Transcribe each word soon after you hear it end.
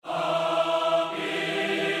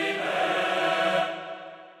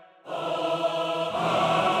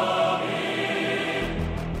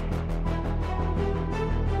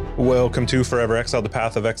Welcome to Forever Exile, the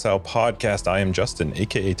Path of Exile podcast. I am Justin,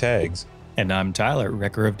 aka Tags. And I'm Tyler,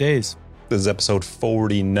 Wrecker of Days. This is episode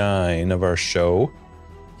 49 of our show.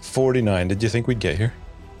 49. Did you think we'd get here?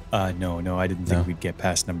 No, I didn't think we'd get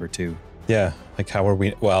past number 2. Yeah, like how are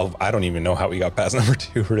we? Well, I don't even know how we got past number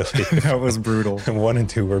 2, really. That was brutal. 1 and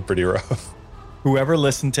 2 were pretty rough. Whoever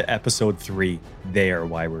listened to episode 3, they are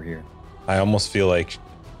why we're here. I almost feel like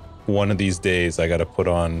one of these days I got to put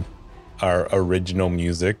on our original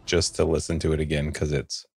music just to listen to it again, because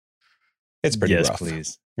it's pretty rough. Yes,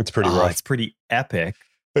 please. It's pretty rough. It's pretty epic.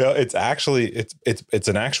 Well, it's actually it's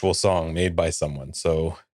an actual song made by someone.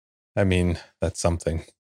 So, I mean, that's something.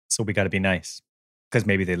 So we got to be nice, because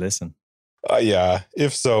maybe they listen. Yeah.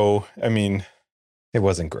 If so, I mean, it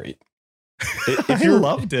wasn't great. I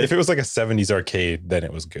loved it. If it was like a 70s arcade, then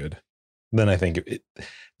it was good. Then I think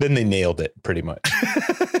then they nailed it pretty much.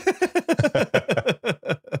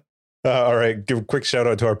 All right. Give a quick shout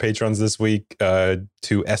out to our patrons this week, to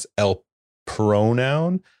SL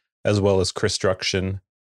Pronoun, as well as Christruction.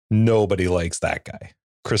 Nobody likes that guy.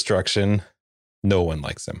 Christruction, no one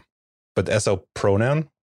likes him. But SL Pronoun,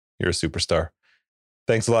 you're a superstar.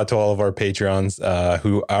 Thanks a lot to all of our Patreons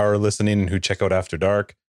who are listening and who check out After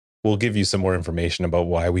Dark. We'll give you some more information about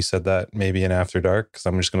why we said that maybe in After Dark, because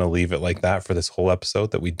I'm just going to leave it like that for this whole episode,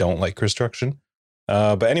 that we don't like Christruction.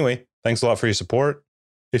 But anyway, thanks a lot for your support.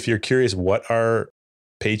 If you're curious what our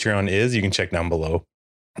Patreon is, you can check down below.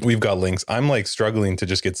 We've got links. I'm like struggling to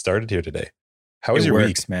just get started here today. How was your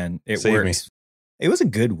week, man? It works. It was a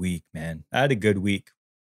good week, man. I had a good week.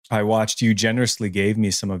 I watched you generously gave me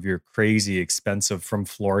some of your crazy expensive from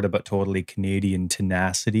Florida but totally Canadian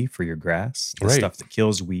tenacity for your grass. The stuff that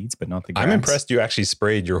kills weeds, but not the grass. I'm impressed you actually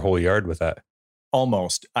sprayed your whole yard with that.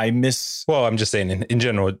 Almost. Well, I'm just saying in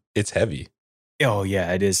general, it's heavy. Oh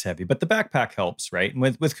yeah, it is heavy, but the backpack helps, right? And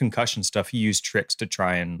with concussion stuff, you use tricks to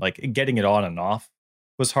try and like getting it on and off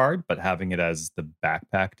was hard, but having it as the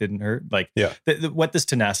backpack didn't hurt. Like, yeah, what this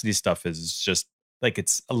tenacity stuff is just like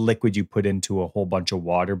it's a liquid you put into a whole bunch of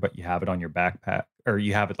water, but you have it on your backpack, or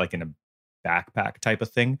you have it like in a backpack type of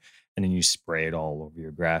thing, and then you spray it all over your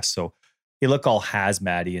grass. So you look all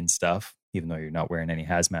hazmat-y and stuff, even though you're not wearing any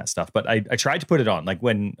hazmat stuff. But I tried to put it on, like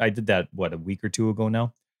when I did that, a week or two ago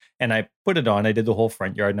now. And I put it on. I did the whole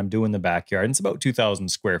front yard and I'm doing the backyard. And it's about 2,000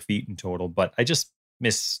 square feet in total. But I just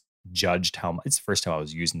misjudged how much. It's the first time I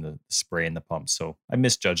was using the spray and the pump. So I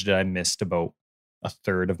misjudged it. I missed about a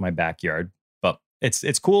third of my backyard. But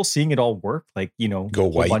it's cool seeing it all work. Like, you know, go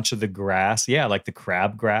white. A bunch of the grass. Yeah, like the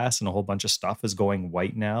crab grass and a whole bunch of stuff is going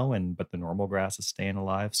white now. But the normal grass is staying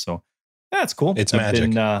alive. So that's cool. It's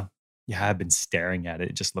magic. I've been staring at it.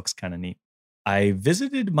 It just looks kind of neat. I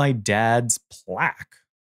visited my dad's plaque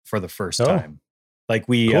for the first time. Like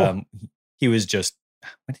cool. He was just,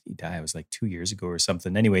 when did he die? It was like 2 years ago or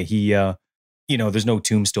something. Anyway, he, there's no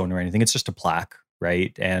tombstone or anything. It's just a plaque.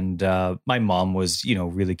 Right. And my mom was,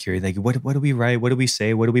 really curious. Like, what do we write? What do we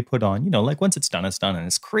say? What do we put on? Like once it's done, it's done. And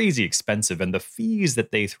it's crazy expensive. And the fees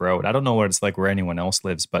that they throw out, I don't know what it's like where anyone else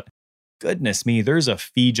lives, but goodness me, there's a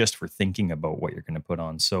fee just for thinking about what you're going to put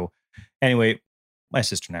on. So anyway, my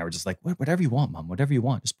sister and I were just like, whatever you want, Mom, whatever you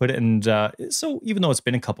want, just put it. And so even though it's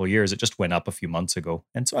been a couple of years, it just went up a few months ago.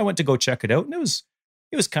 And so I went to go check it out, and it was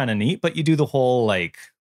kind of neat. But you do the whole like,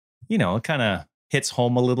 it kind of hits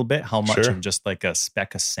home a little bit how much of just like a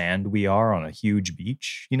speck of sand we are on a huge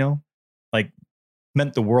beach, like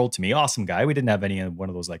meant the world to me. Awesome guy. We didn't have any one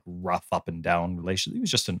of those like rough up and down relations. He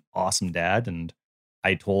was just an awesome dad. And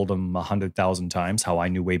I told him 100,000 times how I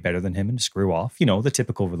knew way better than him and to screw off, the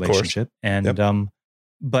typical relationship. And,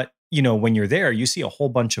 but, when you're there, you see a whole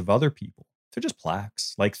bunch of other people. They're just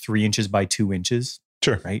plaques, like 3 inches by 2 inches.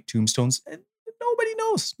 Sure. Right. Tombstones. And nobody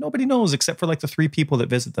knows. Nobody knows except for like the 3 people that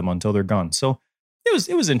visit them until they're gone. So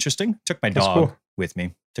it was interesting. Took my dog with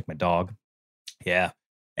me. Took my dog. Yeah.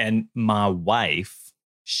 And my wife,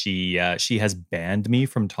 she has banned me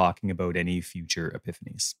from talking about any future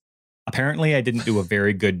epiphanies. Apparently, I didn't do a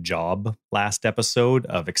very good job last episode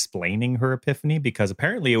of explaining her epiphany, because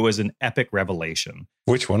apparently it was an epic revelation.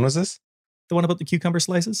 Which one was this? The one about the cucumber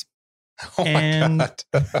slices. Oh my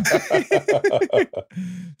God.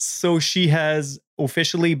 So she has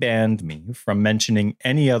officially banned me from mentioning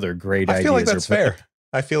any other great ideas. I feel like that's fair.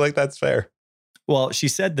 I feel like that's fair. Well, she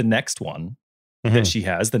said the next one that she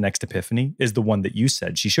has, the next epiphany, is the one that you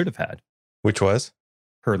said she should have had. Which was?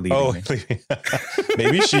 Her leaving me.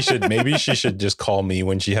 Maybe she should just call me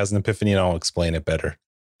when she has an epiphany and I'll explain it better.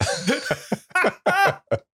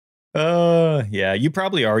 Yeah, you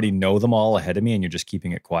probably already know them all ahead of me and you're just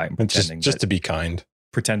keeping it quiet and pretending. Just to be kind.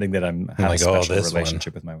 pretending that I'm having a special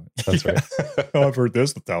relationship with my wife. That's right. Oh, I've heard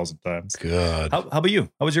this 1,000 times. Good. How about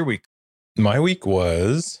you? How was your week? My week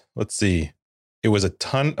was, let's see, it was a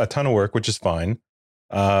ton of work, which is fine.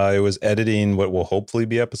 It was editing what will hopefully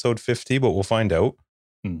be episode 50, but we'll find out.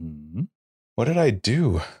 Mm-hmm. What did I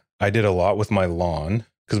do? I did a lot with my lawn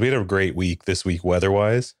because we had a great week this week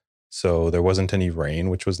weather-wise. So there wasn't any rain,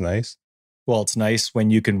 which was nice. Well, it's nice when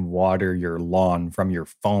you can water your lawn from your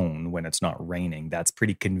phone when it's not raining. That's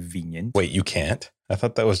pretty convenient. Wait, you can't? I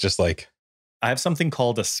thought that was just like... I have something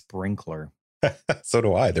called a sprinkler. So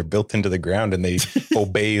do I. They're built into the ground and they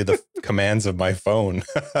obey the commands of my phone.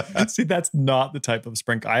 See, that's not the type of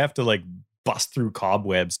sprinkler. I have to like bust through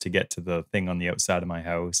cobwebs to get to the thing on the outside of my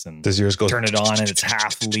house. And does yours go turn it on and it's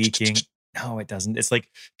half leaking? No, it doesn't. It's like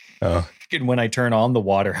when I turn on the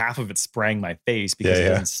water, half of it's spraying my face because it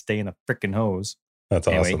doesn't stay in a freaking hose. That's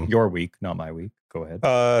awesome. Your week, not my week. Go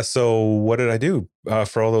ahead. So what did I do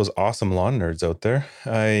for all those awesome lawn nerds out there?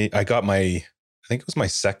 I got I think it was my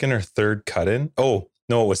second or third cut in. Oh,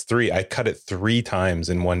 no, it was 3. I cut it 3 times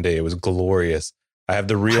in one day. It was glorious. I have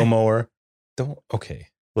the reel mower. Okay,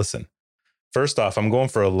 listen. First off, I'm going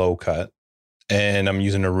for a low cut and I'm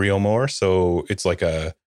using a reel mower. So it's like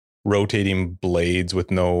a rotating blades with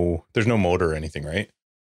there's no motor or anything, right?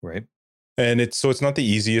 Right. And it's not the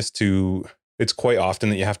easiest it's quite often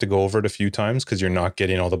that you have to go over it a few times because you're not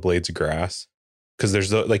getting all the blades of grass. Because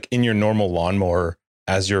there's like in your normal lawnmower,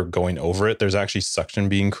 as you're going over it, there's actually suction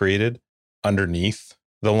being created underneath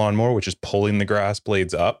the lawnmower, which is pulling the grass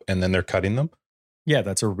blades up and then they're cutting them. Yeah,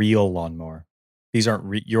 that's a real lawnmower. These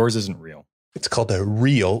aren't yours isn't real. It's called a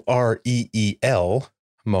reel, REEL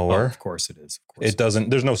mower. Oh, of course it is. Of course it doesn't.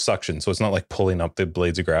 There's no suction, so it's not like pulling up the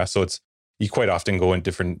blades of grass. So you quite often go in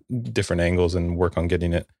different angles and work on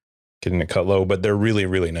getting it cut low. But they're really,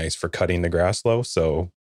 really nice for cutting the grass low.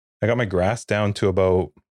 So I got my grass down to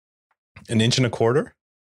about 1.25 inches,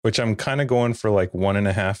 which I'm kind of going for like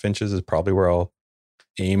 1.5 inches is probably where I'll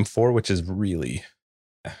aim for, which is really,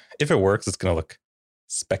 if it works, it's going to look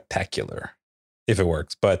spectacular if it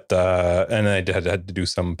works. But, and I had to do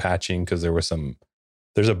some patching because there's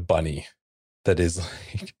a bunny that is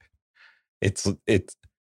like,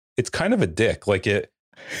 it's kind of a dick. Like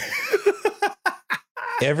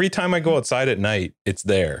every time I go outside at night, it's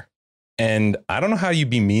there. And I don't know how you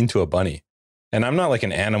be mean to a bunny. And I'm not like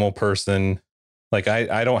an animal person. Like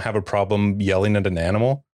I don't have a problem yelling at an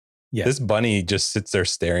animal. Yeah. This bunny just sits there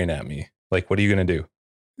staring at me. Like, what are you going to do?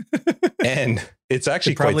 And it's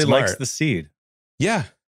actually probably quite smart. Likes the seed. Yeah,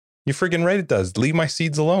 you're friggin' right. It does. Leave my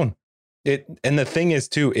seeds alone. And the thing is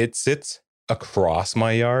too, it sits across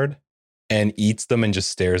my yard and eats them and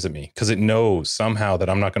just stares at me because it knows somehow that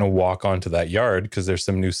I'm not going to walk onto that yard because there's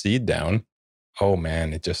some new seed down. Oh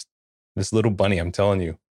man, this little bunny, I'm telling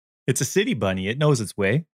you. It's a city bunny. It knows its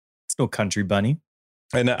way. It's no country bunny.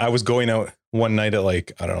 And I was going out one night at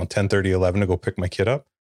like, I don't know, 10:30, 11 to go pick my kid up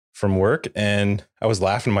from work. And I was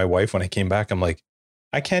laughing at my wife when I came back. I'm like,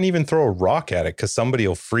 I can't even throw a rock at it because somebody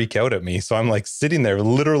will freak out at me. So I'm like sitting there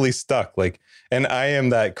literally stuck. Like, and I am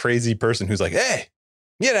that crazy person who's like, hey,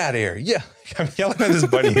 get out of here. Yeah. I'm yelling at this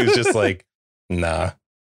bunny who's just like, nah,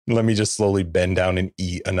 let me just slowly bend down and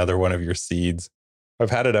eat another one of your seeds.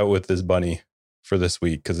 I've had it out with this bunny for this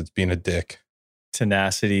week because it's being a dick.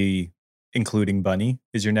 Tenacity, including bunny,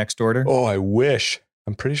 is your next order? Oh, I wish.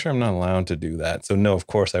 I'm pretty sure I'm not allowed to do that. So no, of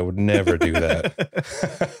course I would never do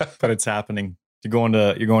that. But it's happening. You're going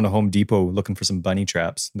to Home Depot looking for some bunny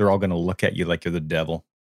traps. They're all going to look at you like you're the devil.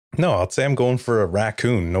 No, I'll say I'm going for a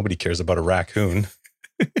raccoon. Nobody cares about a raccoon.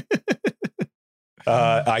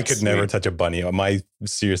 I could never touch a bunny.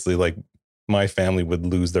 Seriously, like my family would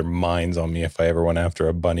lose their minds on me if I ever went after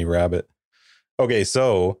a bunny rabbit. Okay,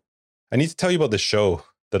 so I need to tell you about the show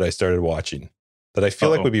that I started watching that I feel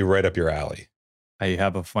like would be right up your alley. I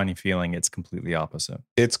have a funny feeling it's completely opposite.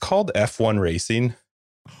 It's called F1 Racing.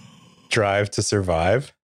 Drive to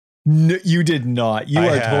Survive. No, you did not. You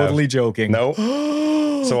are totally joking. No.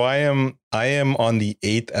 So I am on the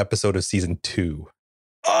 8th episode of season 2.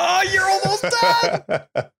 Oh, you're almost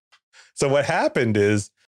done. So what happened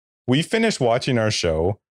is we finished watching our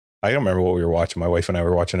show. I don't remember what we were watching. My wife and I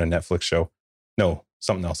were watching a Netflix show. No,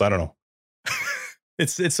 something else. I don't know.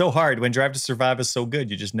 It's so hard when Drive to Survive is so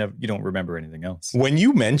good. You don't remember anything else. When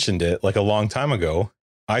you mentioned it like a long time ago,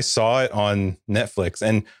 I saw it on Netflix,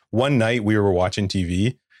 and one night we were watching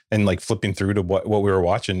TV and like flipping through to what we were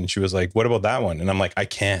watching. And she was like, what about that one? And I'm like, I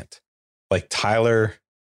can't. Like Tyler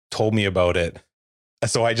told me about it.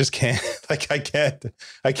 So I just can't, like, I can't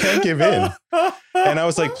give in. And I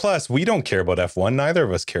was like, plus we don't care about F1. Neither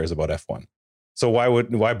of us cares about F1. So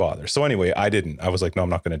why bother? So anyway, I didn't. I was like, no, I'm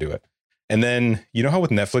not going to do it. And then, you know how with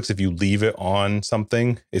Netflix, if you leave it on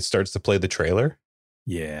something, it starts to play the trailer?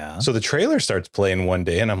 Yeah. So the trailer starts playing one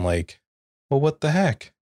day and I'm like, well, what the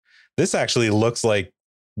heck? This actually looks like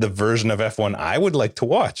the version of F1 I would like to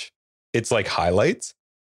watch. It's like highlights.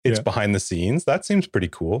 It's behind the scenes. That seems pretty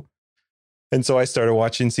cool. And so I started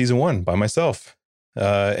watching season 1 by myself.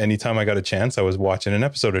 Anytime I got a chance, I was watching an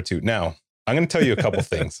episode or two. Now, I'm going to tell you a couple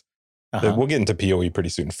things. We'll get into POE pretty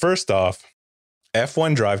soon. First off,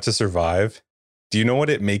 F1 Drive to Survive. Do you know what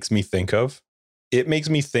it makes me think of? It makes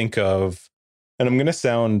me think of, and I'm going to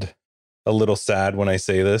sound a little sad when I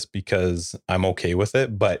say this because I'm okay with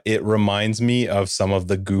it, but it reminds me of some of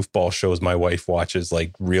the goofball shows my wife watches,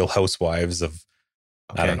 like Real Housewives of,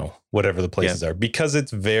 I don't know, whatever the places are, because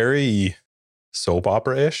it's very soap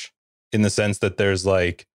opera-ish in the sense that there's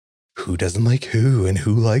like, who doesn't like who and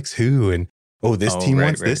who likes who, and this team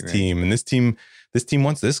wants this team, and this team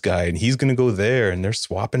wants this guy, and he's going to go there, and they're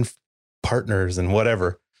swapping partners and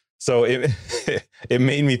whatever. So it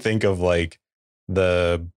made me think of like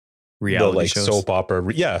the reality like shows. Soap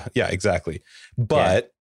opera. Yeah, exactly.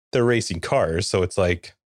 But they're racing cars, so it's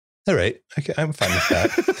like, all right, I'm fine with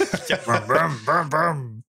that.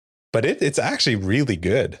 But it's actually really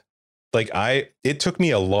good. Like it took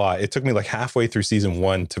me a lot. It took me like halfway through season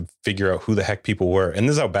 1 to figure out who the heck people were. And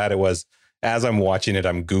this is how bad it was. As I'm watching it,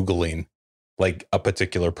 I'm Googling like a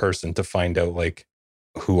particular person to find out like,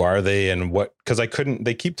 who are they and what, because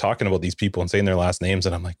they keep talking about these people and saying their last names.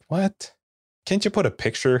 And I'm like, what? Can't you put a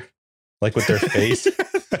picture like with their face?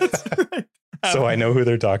 Right. So I know who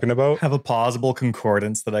they're talking about. Have a pausable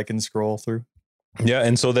concordance that I can scroll through. Yeah.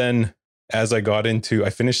 And so then as I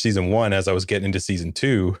finished season 1, as I was getting into season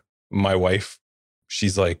 2, my wife,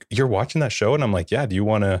 she's like, you're watching that show? And I'm like, yeah, do you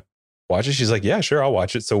want to watch it? She's like, yeah, sure, I'll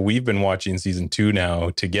watch it. So we've been watching season 2 now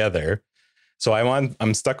together. So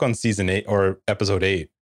I'm stuck on season 8 or episode 8.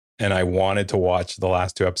 And I wanted to watch the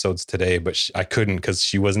last 2 episodes today, but I couldn't because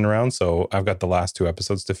she wasn't around. So I've got the last 2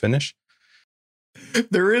 episodes to finish.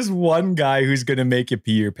 There is one guy who's going to make you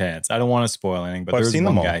pee your pants. I don't want to spoil anything, but there's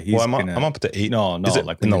one guy. I'm up to 8. No, is it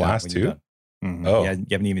like in the last 2? Mm-hmm. Oh, you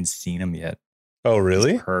haven't even seen him yet. Oh,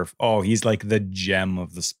 really? He's like the gem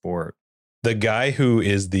of the sport. The guy who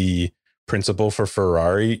is the principal for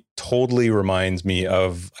Ferrari totally reminds me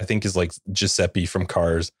of, I think is like Giuseppe from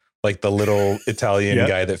Cars, like the little Italian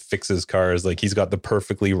guy that fixes cars. Like he's got the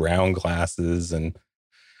perfectly round glasses. And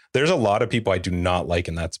there's a lot of people I do not like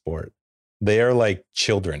in that sport. They are like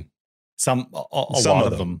children. A lot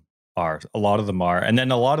of them are. A lot of them are. And then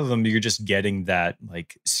a lot of them, you're just getting that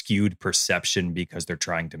like skewed perception because they're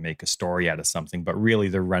trying to make a story out of something. But really,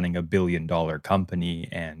 they're running $1 billion company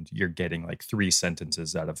and you're getting like 3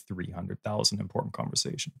 sentences out of 300,000 important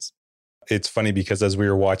conversations. It's funny because as we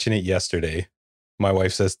were watching it yesterday, my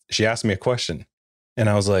wife she asked me a question and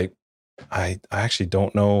I was like, I actually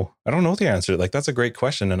don't know. I don't know the answer. Like, that's a great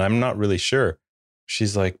question. And I'm not really sure.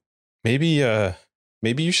 She's like, maybe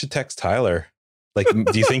you should text Tyler. Like,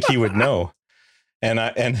 do you think he would know? And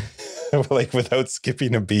like without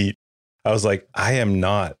skipping a beat, I was like, I am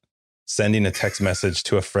not sending a text message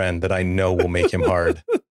to a friend that I know will make him hard.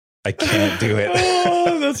 I can't do it.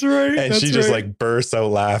 Oh, that's right. And she just like bursts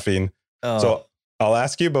out laughing. Oh. So I'll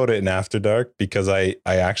ask you about it in After Dark because I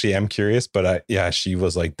actually am curious, but she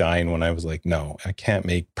was like dying when I was like, no, I can't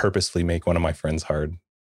purposely make one of my friends hard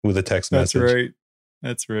with a text message. That's right.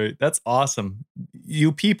 That's right. That's awesome.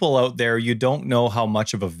 You people out there, you don't know how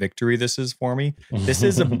much of a victory this is for me. This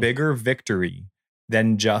is a bigger victory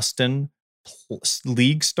than Justin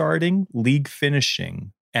league starting, league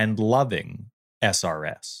finishing, and loving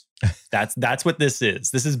SRS. That's what this is.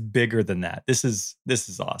 This is bigger than that. This is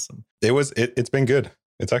awesome. It's been good.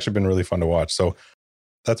 It's actually been really fun to watch. So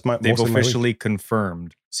they've officially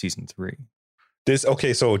confirmed season 3. So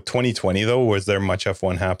 2020 though, was there much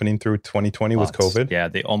F1 happening through 2020 with COVID? Yeah,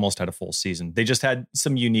 they almost had a full season. They just had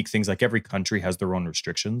some unique things, like every country has their own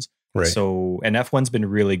restrictions. Right. So, and F1's been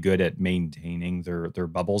really good at maintaining their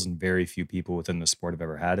bubbles, and very few people within the sport have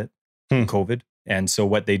ever had it, COVID. And so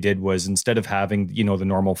what they did was, instead of having, the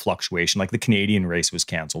normal fluctuation, like the Canadian race was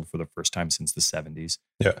canceled for the first time since the 70s.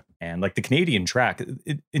 Yeah. And like the Canadian track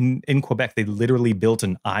in Quebec, they literally built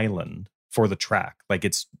an island for the track. Like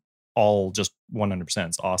it's all just 100%.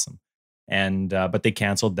 It's awesome. And but they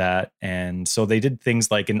canceled that. And so they did things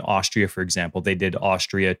like in Austria, for example, they did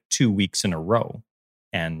Austria 2 weeks in a row.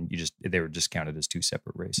 And they were just counted as 2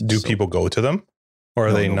 separate races. Do people go to them? Or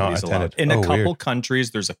are they not attended? In a couple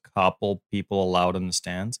countries, there's a couple people allowed in the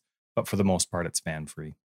stands, but for the most part, it's fan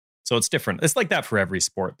free. So it's different. It's like that for every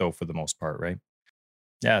sport, though, for the most part, right?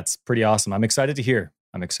 Yeah, it's pretty awesome. I'm excited to hear.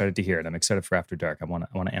 I'm excited to hear it. I'm excited for After Dark. I want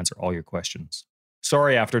to answer all your questions.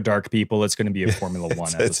 Sorry, After Dark people. It's going to be a Formula One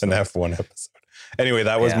episode. It's an F1 episode. Anyway,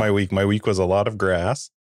 that was my week. My week was a lot of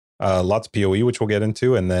grass, lots of PoE, which we'll get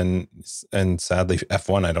into, and sadly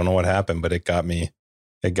F1. I don't know what happened, but it got me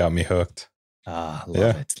hooked.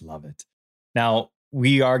 Love it. Now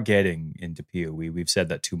we are getting into PoE. We've said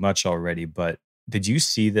that too much already, but did you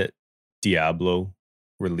see that Diablo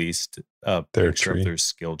released a picture of their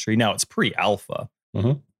skill tree? Now it's pre-alpha,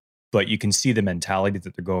 but you can see the mentality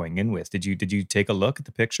that they're going in with. Did you take a look at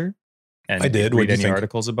the picture? And I did. Read any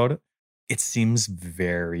articles about it? It seems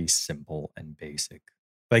very simple and basic.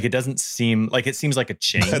 Like it doesn't seem like it seems like a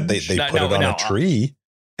change. they put it on a tree.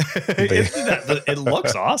 It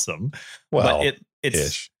looks awesome. Well, but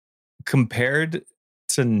it's compared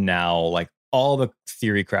to now, like all the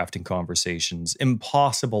theory crafting conversations,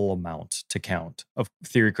 impossible amount to count of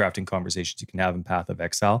theory crafting conversations you can have in Path of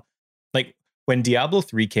Exile. Like when Diablo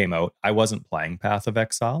 3 came out, I wasn't playing Path of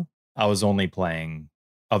Exile. I was only playing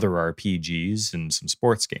other RPGs and some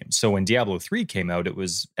sports games. So when Diablo 3 came out, it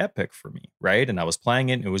was epic for me, right? And I was playing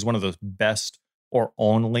it, and it was one of the best or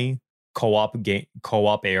only co-op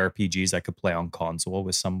ARPGs I could play on console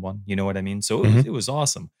with someone. You know what I mean? So it was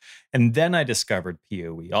awesome. And then I discovered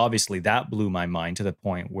PoE. Obviously, that blew my mind to the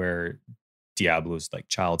point where Diablo's like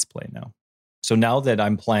child's play now. So now that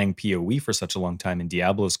I'm playing PoE for such a long time and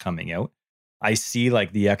Diablo's coming out, I see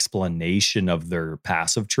like the explanation of their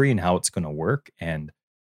passive tree and how it's going to work. And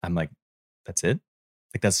I'm like, that's it?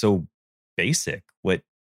 Like, that's so basic. What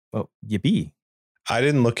you be? I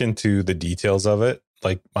didn't look into the details of it.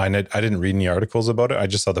 Like I didn't read any articles about it. I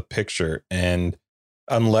just saw the picture. And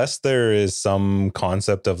unless there is some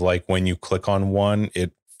concept of like when you click on one,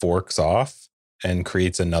 it forks off and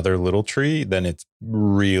creates another little tree, then it's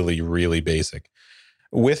really, really basic.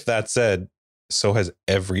 With that said, so has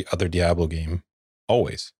every other Diablo game.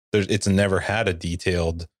 Always. It's never had a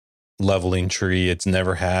detailed leveling tree. It's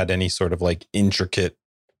never had any sort of like intricate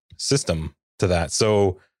system to that.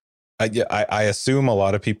 So I assume a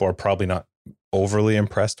lot of people are probably not overly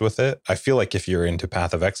impressed with it. I feel like if you're into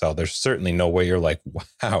Path of Exile, there's certainly no way you're like,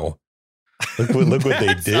 wow, look what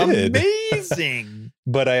they did. Amazing.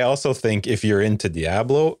 But I also think if you're into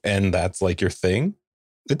Diablo and that's like your thing,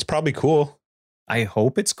 it's probably cool. I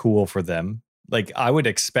hope it's cool for them. Like I would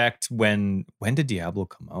expect when did Diablo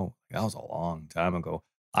come out? That was a long time ago.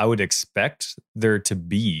 I would expect there to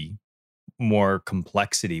be more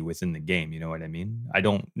complexity within the game. You know what I mean? I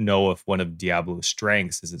don't know if one of Diablo's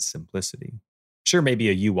strengths is its simplicity. Sure, maybe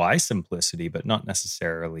a UI simplicity, but not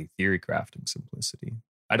necessarily theory crafting simplicity.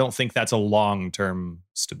 I don't think that's a long-term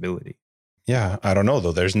stability. Yeah, I don't know,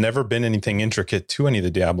 though. There's never been anything intricate to any of the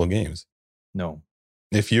Diablo games. No.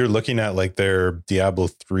 If you're looking at like their Diablo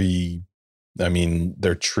 3, I mean,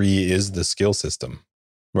 their tree is the skill system,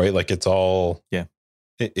 right? Like it's all,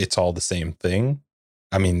 it's all the same thing.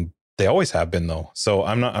 I mean, they always have been though. So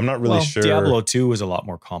I'm not really sure. Diablo 2 was a lot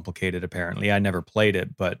more complicated, apparently. I never played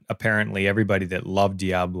it, but apparently everybody that loved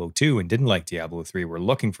Diablo 2 and didn't like Diablo 3 were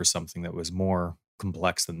looking for something that was more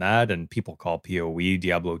complex than that. And people call PoE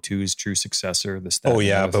Diablo 2's true successor.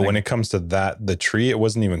 But when it comes to that, the tree, it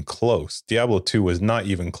wasn't even close. Diablo 2 was not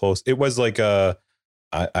even close. It was like I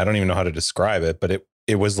don't even know how to describe it, but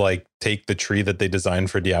it was like take the tree that they designed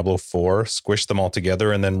for Diablo 4, squish them all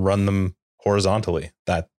together, and then run them horizontally.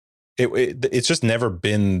 It's just never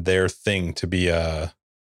been their thing to be a,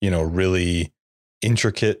 really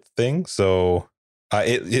intricate thing. So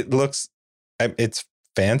it looks, it's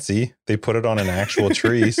fancy. They put it on an actual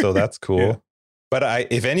tree, so that's cool. Yeah.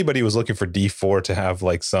 But if anybody was looking for D4 to have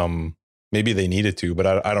like some, maybe they needed to,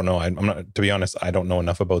 but I don't know. I'm not, to be honest, I don't know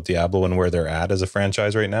enough about Diablo and where they're at as a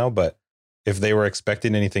franchise right now. But if they were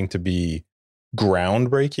expecting anything to be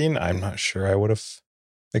groundbreaking, I'm not sure I would have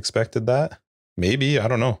expected that. Maybe, I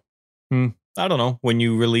don't know. I don't know. When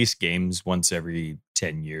you release games once every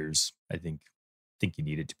 10 years, I think you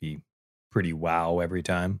need it to be pretty wow every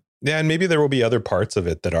time. Yeah, and maybe there will be other parts of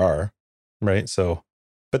it that are, right? So,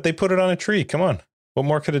 but they put it on a tree. Come on. What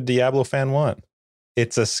more could a Diablo fan want?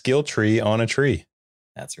 It's a skill tree on a tree.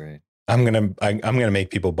 That's right. I'm gonna make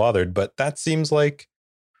people bothered, but that seems like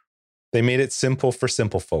they made it simple for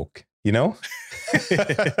simple folk, you know?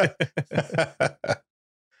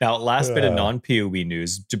 Now, last bit of non-PoE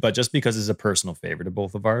news, but just because it's a personal favorite of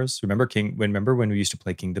both of ours. Remember when we used to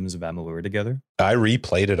play Kingdoms of Amalur together? I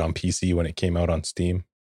replayed it on PC when it came out on Steam.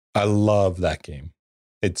 I love that game.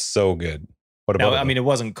 It's so good. What about it? I mean, it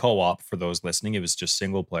wasn't co-op for those listening. It was just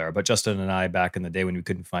single player. But Justin and I, back in the day when we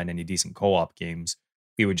couldn't find any decent co-op games,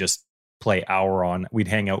 we would just play hour on. We'd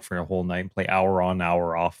hang out for a whole night and play hour on,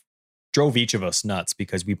 hour off. Drove each of us nuts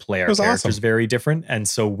because we play our characters very different. And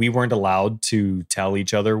so we weren't allowed to tell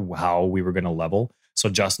each other how we were going to level. So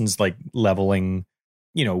Justin's like leveling,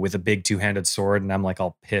 with a big two-handed sword, and I'm like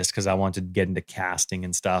all pissed because I wanted to get into casting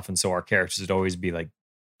and stuff. And so our characters would always be like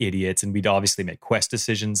idiots, and we'd obviously make quest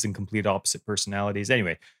decisions and complete opposite personalities.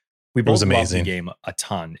 Anyway, we both loved the game a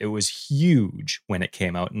ton. It was huge when it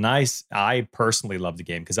came out. And I personally love the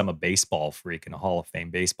game because I'm a baseball freak and a Hall of Fame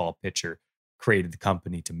baseball pitcher. Created the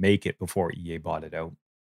company to make it before EA bought it out.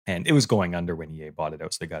 And it was going under when EA bought it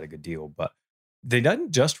out, so they got a good deal. But they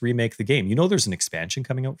didn't just remake the game. There's an expansion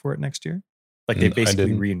coming out for it next year. Like they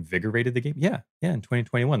basically reinvigorated the game. Yeah. In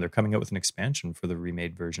 2021, they're coming out with an expansion for the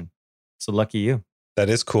remade version. So lucky you. That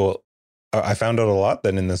is cool. I found out a lot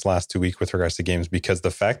then in this last 2 weeks with regards to games, because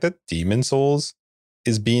the fact that Demon Souls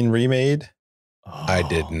is being remade, I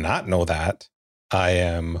did not know that. I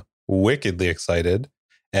am wickedly excited,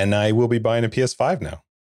 and I will be buying a PS5 now.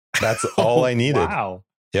 That's all I needed. Wow.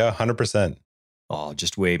 Yeah, 100%. Oh,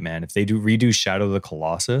 just wait, man. If they do redo Shadow of the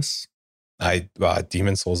Colossus,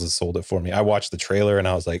 Demon Souls has sold it for me. I watched the trailer and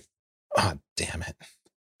I was like, damn it.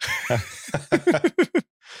 I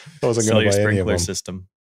wasn't going to buy any of them. System.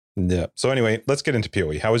 Yeah. So anyway, let's get into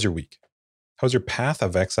PoE. How was your week? How was your Path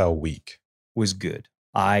of Exile week? Was good.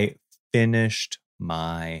 I finished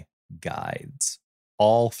my guides,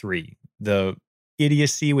 all 3. The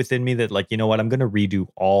idiocy within me that, like, you know what, I'm going to redo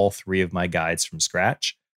all 3 of my guides from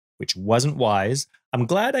scratch, which wasn't wise. I'm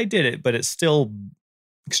glad I did it, but it's still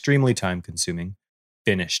extremely time consuming.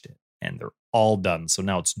 Finished it, and they're all done. So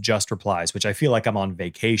now it's just replies, which I feel like I'm on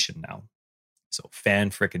vacation now. So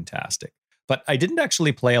fan-frickin-tastic. But I didn't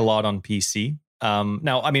actually play a lot on PC.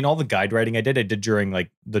 Now, I mean, all the guide writing I did during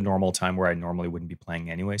like the normal time where I normally wouldn't be playing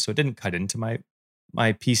anyway. So it didn't cut into my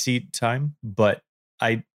PC time. But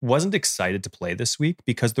I wasn't excited to play this week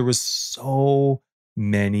because there was so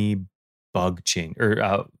many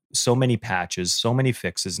so many patches, so many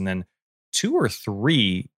fixes, and then 2 or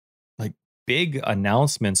 3 like big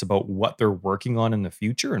announcements about what they're working on in the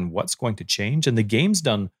future and what's going to change. And the game's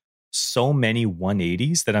done so many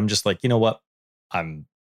 180s that I'm just like, you know what?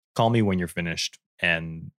 Call me when you're finished,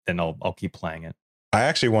 and then I'll keep playing it. I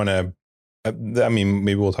actually want to, I mean,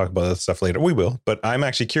 maybe we'll talk about this stuff later. We will, but I'm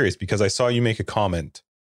actually curious because I saw you make a comment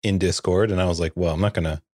in Discord, and I was like, well, I'm not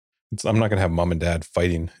gonna have mom and dad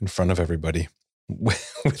fighting in front of everybody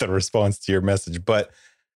with a response to your message. But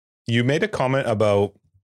you made a comment about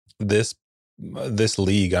this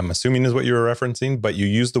league, I'm assuming is what you were referencing, but you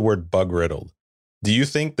used the word bug riddled. Do you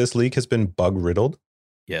think this league has been bug riddled?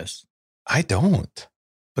 Yes. I don't.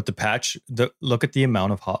 But the patch, look at the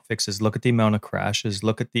amount of hotfixes, look at the amount of crashes,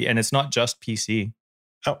 and it's not just PC.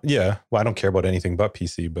 Oh, yeah. Well, I don't care about anything but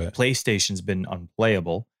PC, but PlayStation's been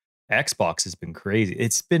unplayable. Xbox has been crazy.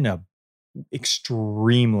 It's been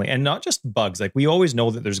extremely, and not just bugs. Like, we always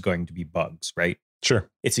know that there's going to be bugs, right? Sure.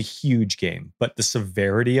 It's a huge game, but the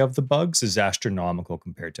severity of the bugs is astronomical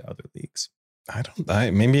compared to other leagues.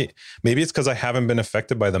 Maybe it's because I haven't been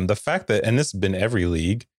affected by them. The fact that, and this has been every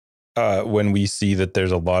league, when we see that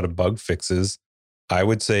there's a lot of bug fixes, I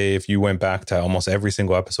would say if you went back to almost every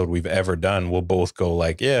single episode we've ever done, we'll both go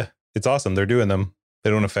like, yeah, it's awesome. They're doing them. They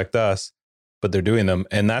don't affect us, but they're doing them.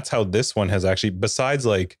 And that's how this one has actually, besides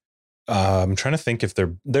like, I'm trying to think if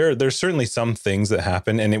there's certainly some things that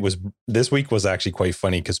happen. And this week was actually quite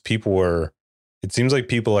funny because it seems like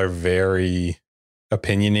people are very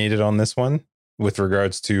opinionated on this one with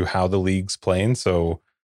regards to how the league's playing. So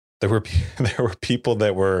there were people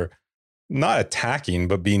that were not attacking,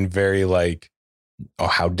 but being very like, oh,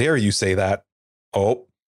 how dare you say that? Oh,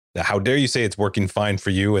 how dare you say it's working fine for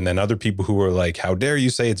you? And then other people who were like, how dare you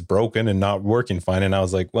say it's broken and not working fine? And I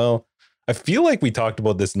was like, well, I feel like we talked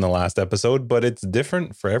about this in the last episode, but it's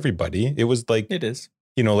different for everybody. It was like, it is,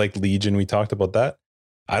 like Legion, we talked about that.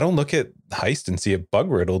 I don't look at Heist and see it bug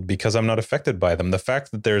riddled because I'm not affected by them. The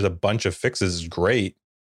fact that there's a bunch of fixes is great,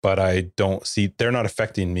 but they're not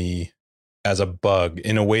affecting me as a bug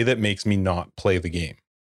in a way that makes me not play the game.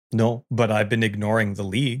 No, but I've been ignoring the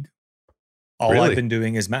league. All Really? I've been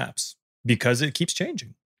doing is maps because it keeps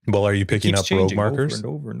changing. Well, are you picking up rogue markers? Over and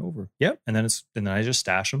over and over. Yep. And then I just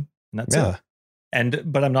stash them, and that's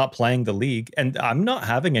it. But I'm not playing the league, and I'm not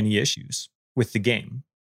having any issues with the game.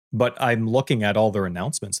 But I'm looking at all their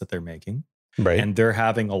announcements that they're making. Right. And they're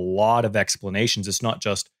having a lot of explanations. It's not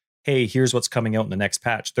just, hey, here's what's coming out in the next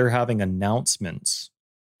patch. They're having announcements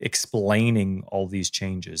explaining all these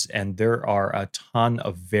changes. And there are a ton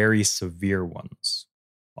of very severe ones.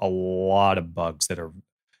 A lot of bugs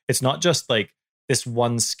it's not just like this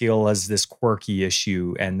one skill as this quirky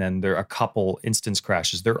issue, and then there are a couple instance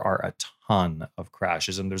crashes. There are a ton of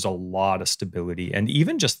crashes, and there's a lot of stability, and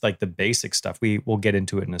even just like the basic stuff. We'll get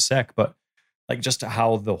into it in a sec, but like just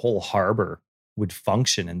how the whole harbor would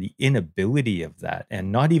function, and the inability of that,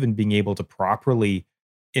 and not even being able to properly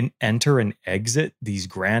enter and exit these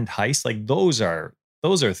grand heists. Like those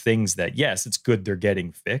are things that, yes, it's good they're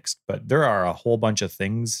getting fixed, but there are a whole bunch of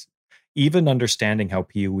things, even understanding how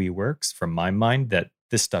PoE works, from my mind, that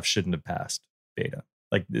this stuff shouldn't have passed beta.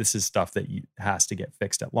 Like this is stuff that has to get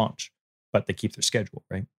fixed at launch, but they keep their schedule,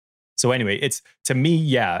 right? So anyway, it's, to me,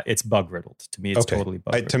 yeah, it's bug riddled. To me, it's totally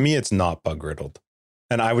bug riddled. To me, it's not bug riddled.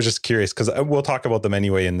 And I was just curious because we'll talk about them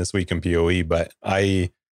anyway in This Week in PoE, but I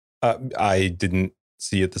didn't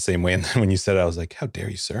see it the same way. And then when you said it, I was like, how dare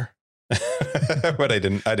you, sir? But I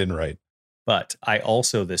didn't write. But I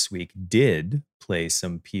also this week did play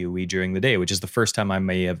some PoE during the day, which is the first time I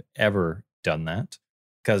may have ever done that,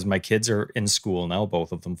 because my kids are in school now,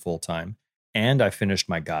 both of them full time, and I finished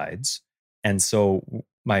my guides. And so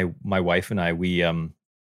my wife and I, we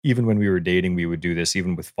even when we were dating, we would do this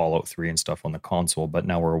even with Fallout 3 and stuff on the console, but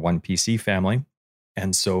now we're a one PC family.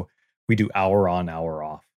 And so we do hour on, hour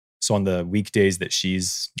off. So on the weekdays that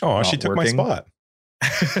she's she took working, my spot.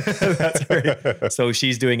 That's right. So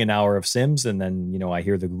she's doing an hour of Sims, and then, I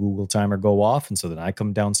hear the Google timer go off. And so then I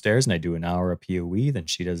come downstairs and I do an hour of PoE. Then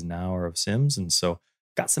she does an hour of Sims. And so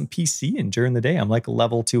got some PC in during the day. I'm like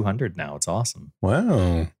level 200 now. It's awesome.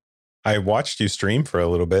 Wow. I watched you stream for a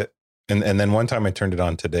little bit. And then one time I turned it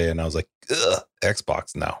on today and I was like, ugh,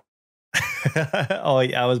 Xbox now. Oh,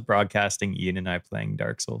 yeah. I was broadcasting Ian and I playing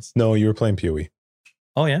Dark Souls. No, you were playing PoE.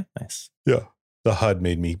 Oh, yeah. Nice. Yeah. The HUD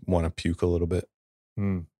made me want to puke a little bit.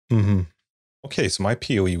 Mm-hmm. Okay, so my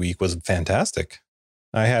PoE week was fantastic.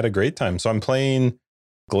 I had a great time. So I'm playing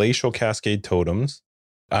Glacial Cascade Totems.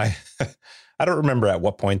 I don't remember at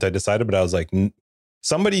what point I decided, but I was like,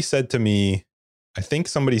 somebody said to me, I think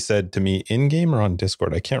somebody said to me in game or on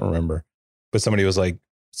Discord, I can't remember, but somebody was like,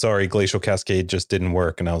 sorry, Glacial Cascade just didn't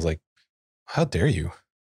work. And I was like, how dare you?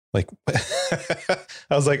 Like, I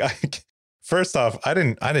was like, first off, I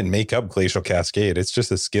didn't make up Glacial Cascade. It's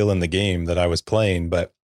just a skill in the game that I was playing,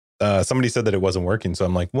 but somebody said that it wasn't working. So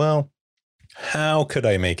I'm like, well, how could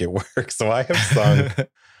I make it work? So I have sunk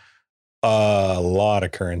a lot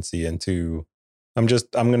of currency into, I'm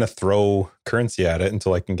going to throw currency at it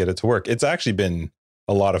until I can get it to work. It's actually been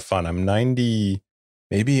a lot of fun. I'm 90,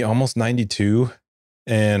 maybe almost 92.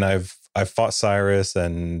 And I've fought Cyrus,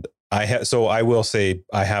 and so I will say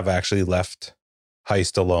I have actually left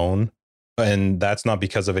Heist alone. And that's not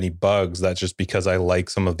because of any bugs. That's just because I like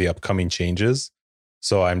some of the upcoming changes.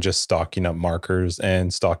 So I'm just stocking up markers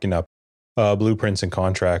and stocking up blueprints and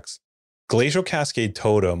contracts. Glacial Cascade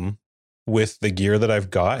Totem, with the gear that I've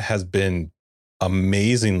got, has been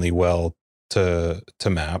amazingly well to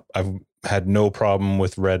map. I've had no problem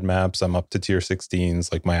with red maps. I'm up to tier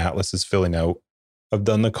 16s. Like my Atlas is filling out. I've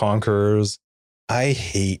done the Conquerors. I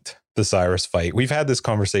hate the Cyrus fight. We've had this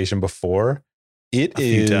conversation before. It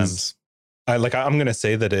is. Few times. I'm going to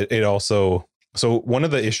say that it also. So one of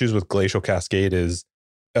the issues with Glacial Cascade is,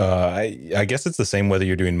 I guess it's the same whether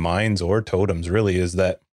you're doing mines or totems. Really, is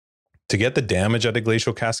that to get the damage out of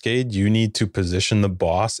Glacial Cascade, you need to position the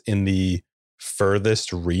boss in the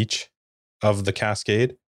furthest reach of the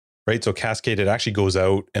cascade, right? So Cascade, it actually goes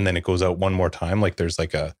out and then it goes out one more time. Like there's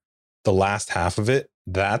like the last half of it.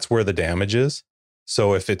 That's where the damage is.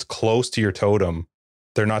 So if it's close to your totem,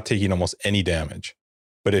 they're not taking almost any damage.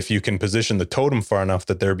 But if you can position the totem far enough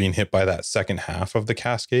that they're being hit by that second half of the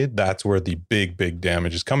cascade, that's where the big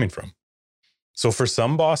damage is coming from. So for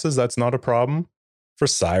some bosses, that's not a problem. For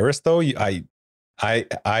Cyrus, though,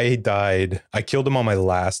 I died. I killed him on my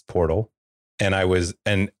last portal,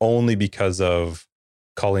 and only because of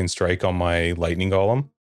Calling Strike on my lightning golem.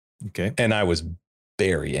 Okay. And I was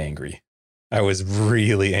very angry. I was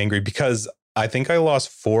really angry because I think I lost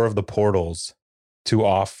 4 of the portals to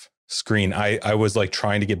off screen. I was like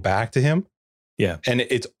trying to get back to him. Yeah. And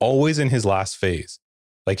it's always in his last phase.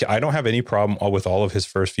 Like I don't have any problem with all of his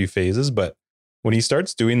first few phases, but when he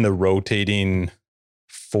starts doing the rotating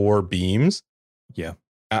 4 beams, yeah,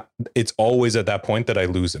 it's always at that point that I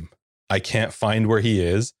lose him. I can't find where he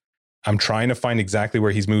is. I'm trying to find exactly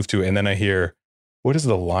where he's moved to. And then I hear, what is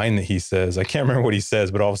the line that he says? I can't remember what he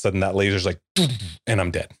says, but all of a sudden that laser's like, and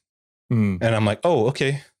I'm dead. And I'm like, oh,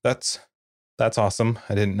 okay, that's awesome.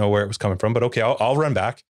 I didn't know where it was coming from, but okay, I'll run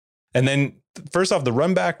back. And then first off, the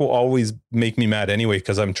run back will always make me mad anyway,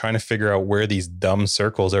 because I'm trying to figure out where these dumb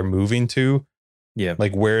circles are moving to. Yeah.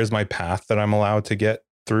 Like, where is my path that I'm allowed to get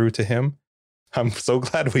through to him? I'm so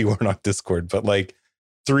glad we weren't on Discord, but like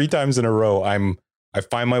 3 times in a row, I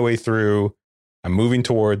find my way through, I'm moving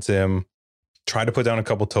towards him, try to put down a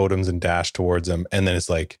couple totems and dash towards him. And then it's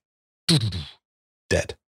like,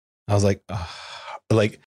 dead. I was like,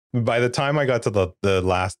 like by the time I got to the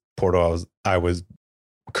last Portal, I was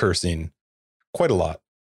cursing quite a lot.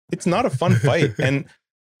 It's not a fun fight. And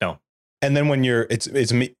no. And then when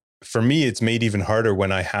for me, it's made even harder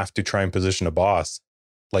when I have to try and position a boss,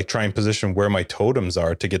 like try and position where my totems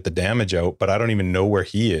are to get the damage out, but I don't even know where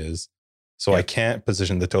he is. So I can't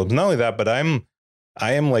position the totems. Not only that, but I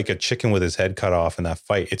am like a chicken with his head cut off in that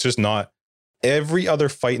fight. It's just not every other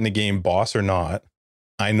fight in the game, boss or not.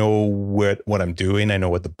 I know what I'm doing. I know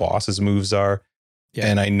what the boss's moves are. Yeah.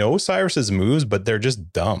 And I know Cyrus's moves, but they're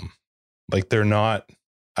just dumb. Like they're not,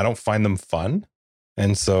 I don't find them fun.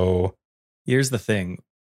 And so here's the thing.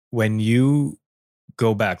 When you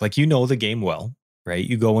go back, like, you know the game well, right?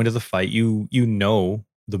 You go into the fight, you know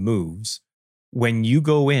the moves. When you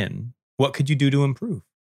go in, what could you do to improve?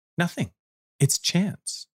 Nothing. It's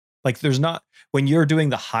chance. Like there's not, when you're doing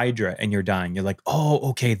the Hydra and you're dying, you're like,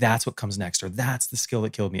 oh, okay, that's what comes next. Or that's the skill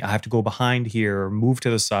that killed me. I have to go behind here or move to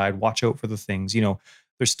the side, watch out for the things,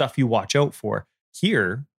 there's stuff you watch out for.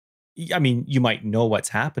 Here, I mean, you might know what's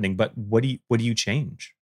happening, but what do you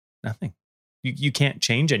change? Nothing. You can't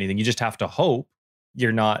change anything. You just have to hope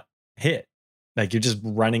you're not hit. Like you're just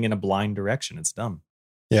running in a blind direction. It's dumb.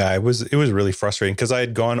 Yeah, it was really frustrating because I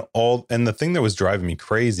had gone and the thing that was driving me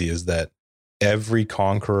crazy is that every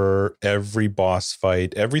conqueror, every boss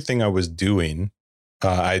fight, everything I was doing,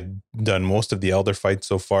 I'd done most of the elder fights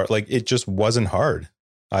so far. Like it just wasn't hard.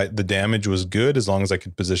 The damage was good as long as I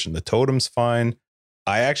could position the totems fine.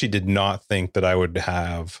 I actually did not think that I would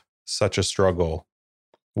have such a struggle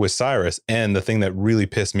with Cyrus. And the thing that really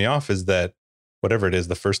pissed me off is that whatever it is,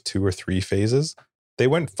 the first 2 or 3 phases, they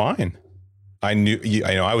went fine. I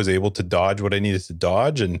know I was able to dodge what I needed to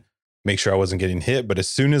dodge and make sure I wasn't getting hit. But as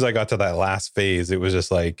soon as I got to that last phase, it was just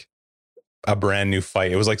like a brand new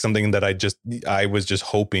fight. It was like something that I was just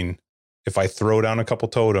hoping if I throw down a couple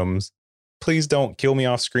totems, please don't kill me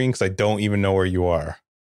off screen because I don't even know where you are.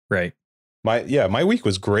 Right. My week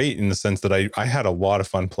was great in the sense that I had a lot of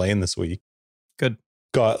fun playing this week. Good.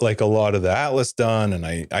 Got like a lot of the Atlas done, and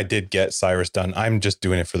I did get Cyrus done. I'm just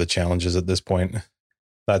doing it for the challenges at this point.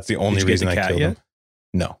 That's the only reason I killed him.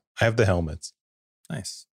 No, I have the helmets.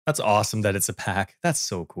 Nice. That's awesome that it's a pack. That's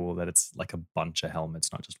so cool that it's like a bunch of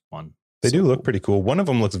helmets, not just one. They do look pretty cool. One of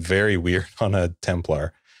them looks very weird on a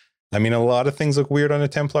Templar. I mean, a lot of things look weird on a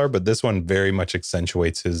Templar, but this one very much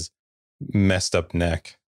accentuates his messed up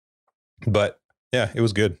neck. But yeah, it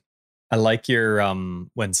was good. I like your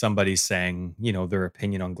when somebody's saying, their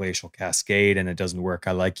opinion on Glacial Cascade and it doesn't work.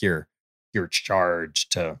 I like your charge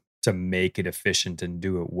to make it efficient and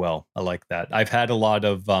do it well. I like that. I've had a lot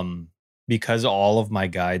of because all of my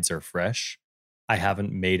guides are fresh, I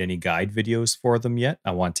haven't made any guide videos for them yet.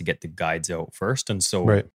 I want to get the guides out first. And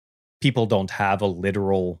so people don't have a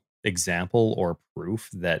literal example or proof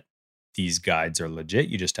that these guides are legit.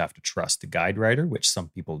 You just have to trust the guide writer, which some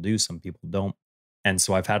people do, some people don't. And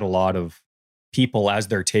so I've had a lot of people as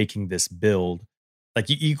they're taking this build, like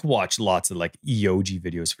you can watch lots of like EOG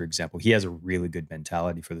videos, for example. He has a really good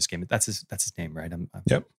mentality for this game. That's his name, right?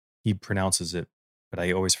 Yep. He pronounces it, but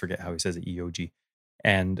I always forget how he says it, EOG.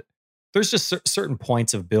 And there's just certain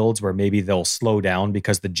points of builds where maybe they'll slow down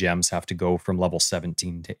because the gems have to go from level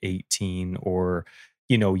 17 to 18, or,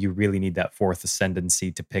 you really need that 4th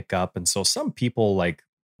ascendancy to pick up. And so some people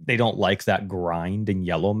they don't like that grind in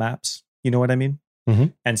yellow maps. You know what I mean? Mm-hmm.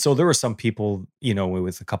 And so there were some people,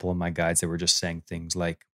 with a couple of my guides that were just saying things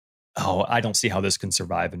like, oh, I don't see how this can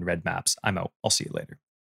survive in red maps. I'm out. I'll see you later.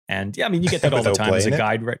 And yeah, I mean, you get that all the time as a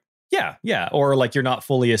guide, right? Yeah. Yeah. Or like you're not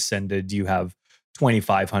fully ascended. You have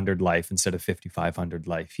 2,500 life instead of 5,500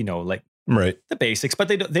 life, right. The basics, but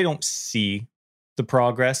they don't see the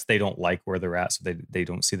progress. They don't like where they're at. So they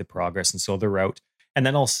don't see the progress. And so they're out. And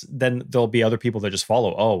then there'll be other people that just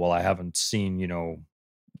follow. Oh, well, I haven't seen,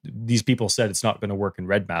 these people said it's not going to work in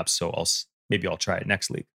red maps, so maybe I'll try it next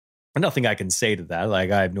league. And nothing I can say to that. Like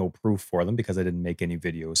I have no proof for them because I didn't make any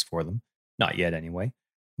videos for them, not yet anyway.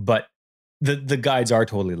 But the guides are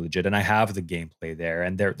totally legit, and I have the gameplay there,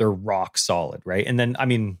 and they're rock solid, right? And then I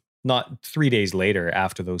mean, not 3 days later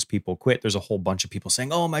after those people quit, there's a whole bunch of people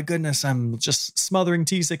saying, "Oh my goodness, I'm just smothering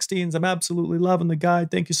T16s. I'm absolutely loving the guide.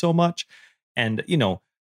 Thank you so much." And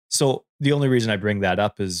so the only reason I bring that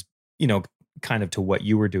up is kind of to what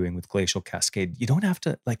you were doing with Glacial Cascade. You don't have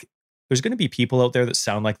to there's going to be people out there that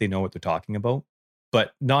sound like they know what they're talking about,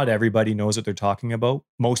 but not everybody knows what they're talking about.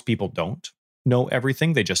 Most people don't know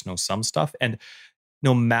everything. They just know some stuff. And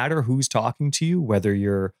no matter who's talking to you, whether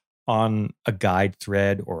you're on a guide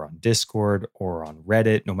thread or on Discord or on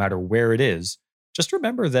Reddit, no matter where it is, just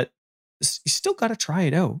remember that you still got to try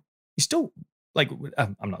it out. You still like,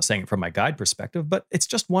 I'm not saying it from my guide perspective, but it's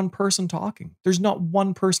just one person talking. There's not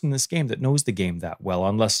one person in this game that knows the game that well,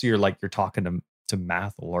 unless you're talking to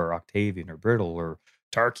Mathel or Octavian or Brittle or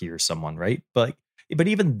Tarky or someone, right? But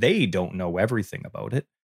even they don't know everything about it.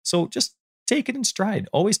 So just take it in stride.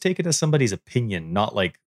 Always take it as somebody's opinion, not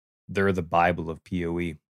like they're the Bible of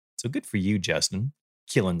PoE. So good for you, Justin.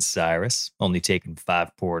 Killing Cyrus, only taking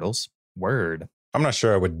 5 portals. Word. I'm not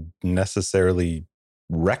sure I would necessarily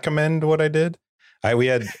recommend what I did. I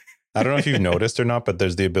don't know if you've noticed or not, but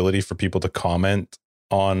there's the ability for people to comment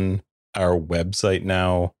on our website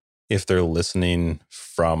now if they're listening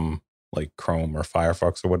from like Chrome or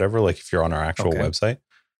Firefox or whatever, like if you're on our actual website.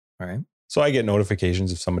 All right. So I get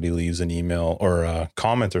notifications if somebody leaves an email or a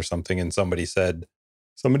comment or something, and somebody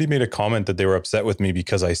made a comment that they were upset with me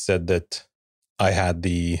because I said that I had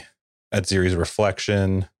the Atziri's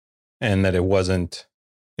Reflection and that it wasn't,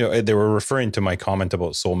 they were referring to my comment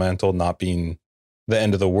about Soul Mantle not being the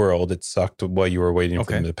end of the world. It sucked while you were waiting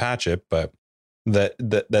for them to patch it, but that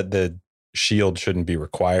the shield shouldn't be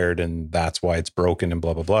required and that's why it's broken and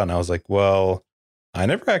blah, blah, blah. And I was like, well, I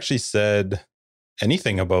never actually said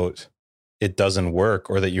anything about it doesn't work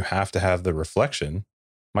or that you have to have the reflection.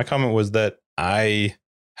 My comment was that I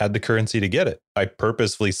had the currency to get it. I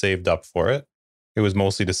purposefully saved up for it. It was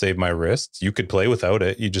mostly to save my wrists. You could play without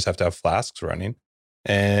it. You just have to have flasks running.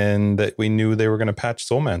 And that we knew they were going to patch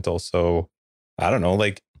Soul Mantle. So I don't know,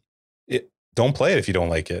 don't play it if you don't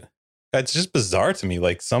like it. It's just bizarre to me.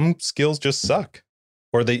 Like some skills just suck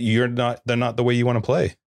or that they're not the way you want to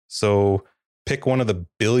play. So pick one of the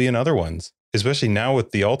billion other ones, especially now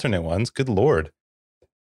with the alternate ones. Good Lord.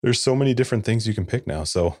 There's so many different things you can pick now.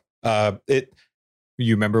 So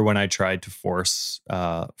you remember when I tried to force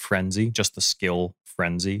Frenzy, just the skill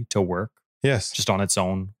Frenzy to work? Yes. Just on its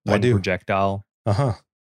own, one projectile. Uh-huh.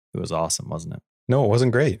 It was awesome, wasn't it? No, it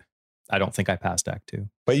wasn't great. I don't think I passed Act 2.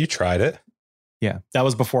 But you tried it. Yeah. That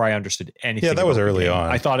was before I understood anything. Yeah, that was early on.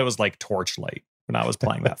 I thought it was like Torchlight when I was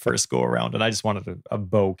playing that first go around. And I just wanted a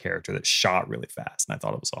bow character that shot really fast. And I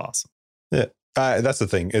thought it was awesome. Yeah. That's the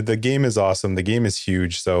thing. The game is awesome. The game is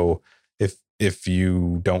huge. So if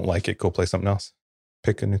you don't like it, go play something else.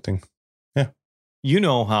 Pick a new thing. Yeah. You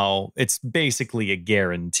know how it's basically a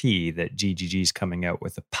guarantee that GGG's coming out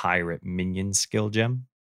with a pirate minion skill gem.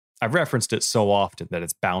 I've referenced it so often that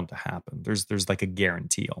it's bound to happen. There's like a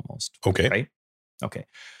guarantee almost. Okay. Right? Okay.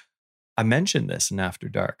 I mentioned this in After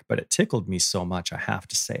Dark, but it tickled me so much I have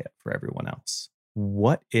to say it for everyone else.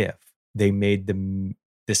 What if they made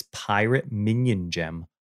this pirate minion gem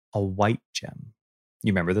a white gem?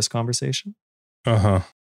 You remember this conversation? Uh-huh.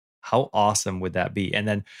 How awesome would that be? And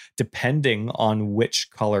then depending on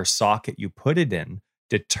which color socket you put it in,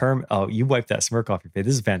 you wiped that smirk off your face.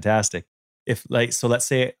 This is fantastic. So let's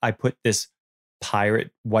say I put this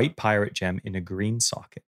white pirate gem in a green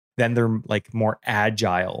socket. Then they're like more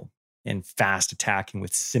agile and fast attacking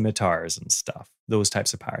with scimitars and stuff, those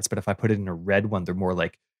types of pirates. But if I put it in a red one, they're more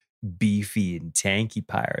like beefy and tanky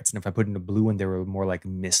pirates. And if I put it in a blue one, they were more like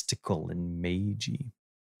mystical and magey.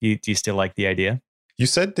 Do you still like the idea?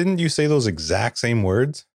 Didn't you say those exact same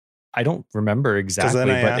words? I don't remember exactly. Because then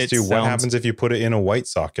I asked you what happens if you put it in a white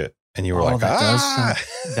socket. And you were like,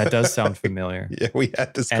 that does sound familiar. Yeah, we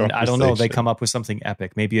had this conversation. And I don't know, they come up with something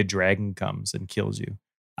epic. Maybe a dragon comes and kills you.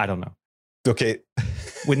 I don't know. Okay.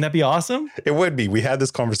 Wouldn't that be awesome? It would be. We had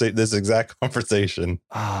this exact conversation.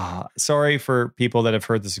 Sorry for people that have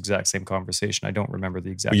heard this exact same conversation. I don't remember the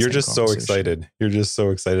exact You're just so excited. You're just so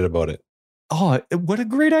excited about it. Oh, what a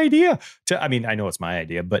great idea. I know it's my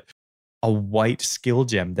idea, but a white skill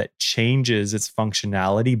gem that changes its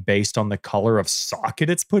functionality based on the color of socket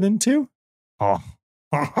it's put into. Oh.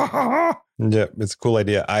 Yeah, it's a cool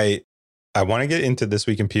idea. I want to get into This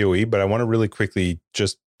Week in PoE, but I want to really quickly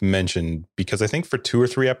just mention, because I think for 2 or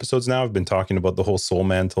 3 episodes now, I've been talking about the whole Soul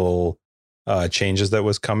Mantle changes that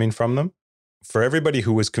was coming from them. For everybody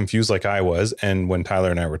who was confused like I was, and when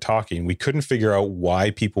Tyler and I were talking, we couldn't figure out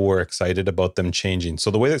why people were excited about them changing.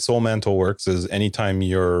 So the way that Soul Mantle works is anytime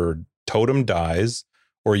your totem dies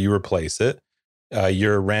or you replace it,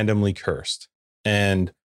 you're randomly cursed.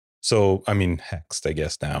 And so, hexed, I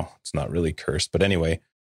guess now. It's not really cursed. But anyway,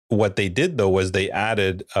 what they did, though, was they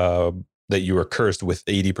added that you were cursed with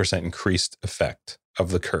 80% increased effect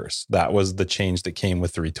of the curse. That was the change that came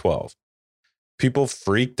with 3.12. People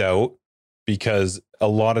freaked out because a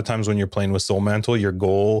lot of times when you're playing with Soul Mantle, your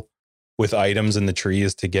goal with items in the tree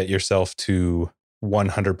is to get yourself to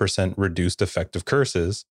 100% reduced effective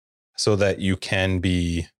curses so that you can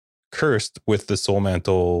be cursed with the Soul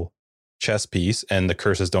Mantle chess piece and the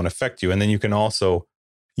curses don't affect you. And then you can also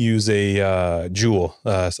use a jewel.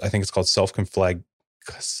 I think it's called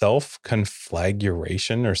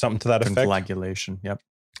self-conflagration or something to that effect. Conflagration, yep.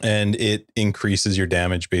 And it increases your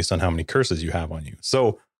damage based on how many curses you have on you.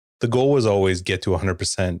 So the goal was always get to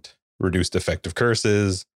 100% reduced effective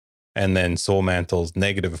curses, and then Soul Mantle's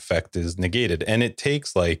negative effect is negated. And it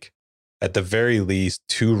takes like, at the very least,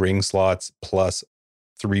 2 ring slots plus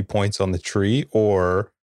 3 points on the tree,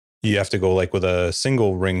 or you have to go like with a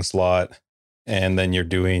single ring slot and then you're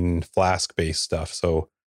doing flask based stuff. So,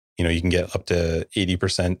 you can get up to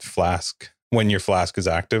 80% flask when your flask is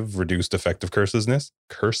active, reduced effective curses,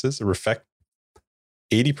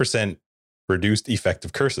 80% reduced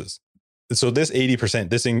effective curses. So this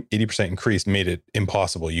 80% increase made it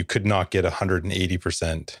impossible. You could not get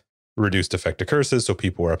 180% reduced effective curses. So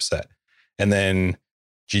people were upset. And then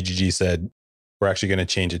GGG said, we're actually going to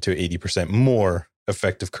change it to 80% more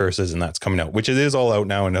effective curses. And that's coming out, which it is all out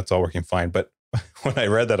now and that's all working fine. But when I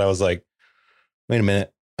read that, I was like, wait a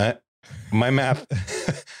minute. My math,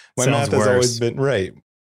 has always been right.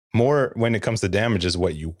 More when it comes to damage is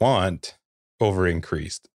what you want over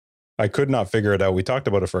increased. I could not figure it out. We talked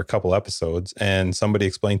about it for a couple episodes and somebody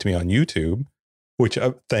explained to me on YouTube, which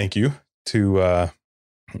thank you to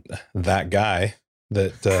that guy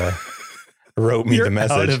that wrote me the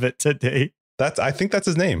message. Out of it today. I think that's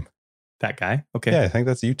his name. That guy? Okay. Yeah, I think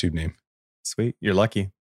that's the YouTube name. Sweet. You're lucky.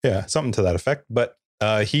 Yeah, something to that effect. But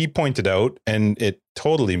he pointed out, and it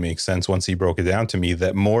totally makes sense once he broke it down to me,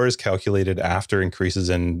 that more is calculated after increases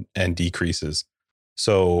and decreases.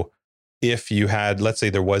 So if you had, let's say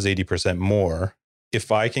there was 80% more,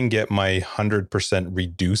 if I can get my 100%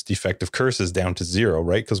 reduced effective curses down to 0,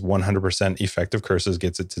 right? Because 100% effective curses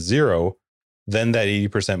gets it to 0, then that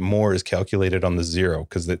 80% more is calculated on the 0,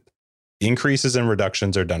 because the increases and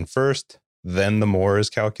reductions are done first, then the more is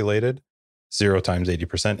calculated. 0 times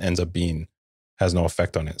 80% ends up has no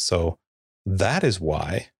effect on it. So that is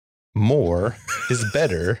why more is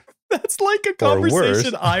better. That's like a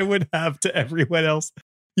conversation I would have to everyone else.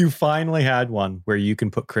 You finally had one where you can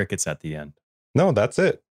put crickets at the end. No, that's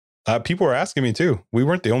it. People were asking me too. We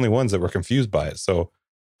weren't the only ones that were confused by it. So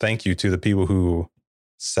thank you to the people who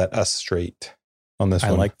set us straight on this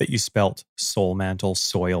one. I like that you spelt soul mantle,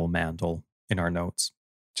 soil mantle in our notes.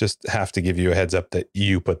 Just have to give you a heads up that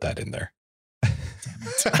you put that in there.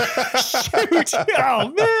 Shoot. Oh,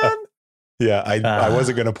 man. Yeah, I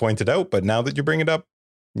wasn't going to point it out, but now that you bring it up,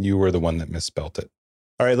 you were the one that misspelt it.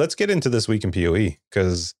 All right, let's get into this week in PoE,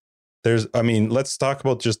 because let's talk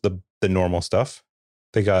about just the normal stuff.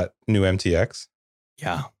 They got new MTX.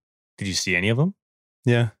 Yeah. Did you see any of them?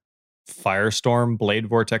 Yeah. Firestorm, Blade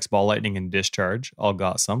Vortex, Ball Lightning, and Discharge all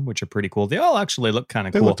got some, which are pretty cool. They all actually look kind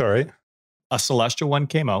of cool. They looked all right. A Celestial one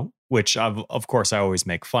came out, which of course I always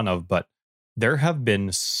make fun of, but there have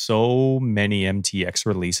been so many MTX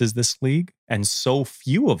releases this league, and so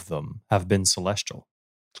few of them have been Celestial.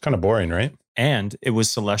 It's kind of boring, right? And it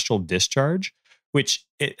was Celestial Discharge, which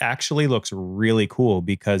it actually looks really cool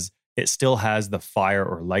because it still has the fire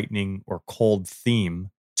or lightning or cold theme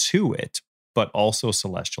to it, but also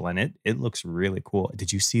Celestial. And it looks really cool.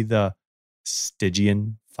 Did you see the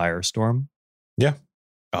Stygian Firestorm? Yeah.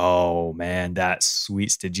 Oh, man, that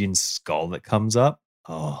sweet Stygian skull that comes up.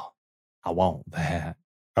 Oh, I want that.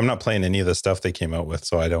 I'm not playing any of the stuff they came out with,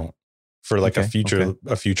 so I don't. For like a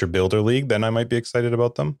future builder league, then I might be excited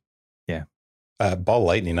about them. Yeah. Ball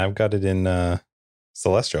Lightning, I've got it in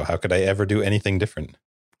Celestial. How could I ever do anything different?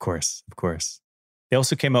 Of course. They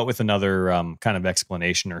also came out with another kind of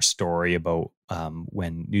explanation or story about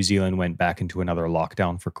when New Zealand went back into another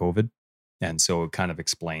lockdown for COVID. And so it kind of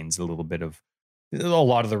explains a little bit of a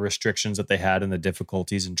lot of the restrictions that they had and the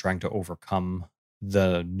difficulties in trying to overcome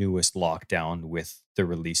the newest lockdown with the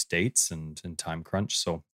release dates and time crunch.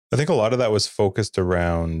 So I think a lot of that was focused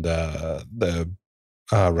around the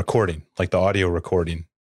recording, like the audio recording,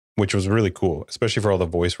 which was really cool, especially for all the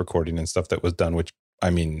voice recording and stuff that was done, which,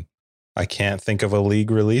 I can't think of a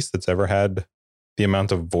league release that's ever had the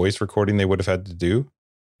amount of voice recording they would have had to do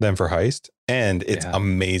than for Heist. And it's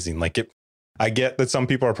amazing. I get that some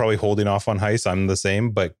people are probably holding off on Heist. I'm the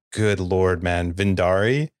same, but good Lord, man,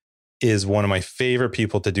 Vindari is one of my favorite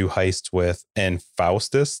people to do heists with. And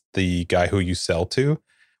Faustus, the guy who you sell to,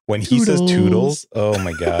 when he says Toodles, oh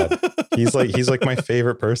my God, he's like my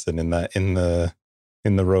favorite person in the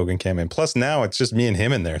Rogan campaign. Plus now it's just me and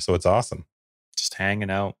him in there. So it's awesome. Just hanging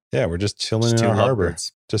out. Yeah. We're just chilling in our harbor,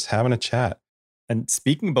 just having a chat. And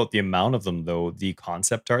speaking about the amount of them, though, the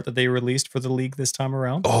concept art that they released for the league this time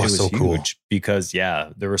around, it was so huge cool. Because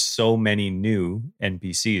there were so many new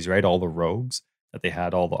NPCs, right? All the rogues that they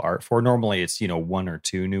had all the art for. Normally it's, 1 or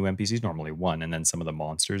 2 new NPCs, normally 1, and then some of the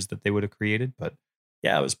monsters that they would have created. But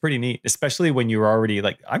Yeah, it was pretty neat, especially when you were already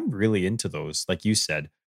like, I'm really into those. Like you said,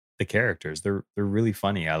 the characters, they're really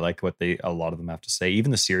funny. I like what a lot of them have to say.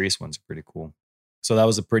 Even the serious ones are pretty cool. So that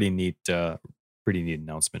was a pretty neat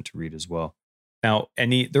announcement to read as well. Now,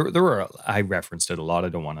 there were, I referenced it a lot. I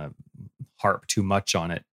don't want to harp too much on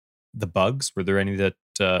it. The bugs, were there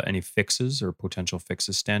any fixes or potential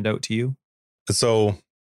fixes stand out to you? So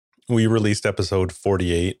we released episode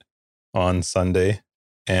 48 on Sunday,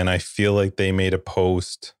 and I feel like they made a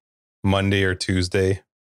post Monday or Tuesday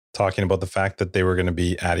talking about the fact that they were going to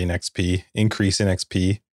be adding XP, increasing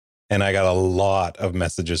XP. And I got a lot of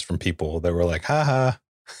messages from people that were like, haha,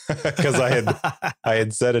 because I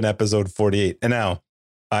had said in episode 48. And now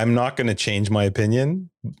I'm not going to change my opinion.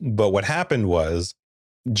 But what happened was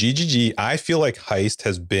GGG, I feel like Heist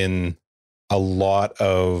has been a lot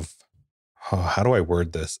of, how do I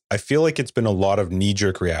word this? I feel like it's been a lot of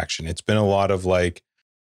knee-jerk reaction. It's been a lot of like,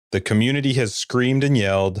 the community has screamed and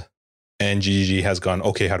yelled, and GGG has gone,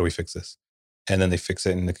 okay, how do we fix this? And then they fix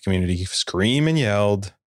it, and the community scream and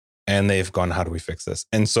yelled, and they've gone, how do we fix this?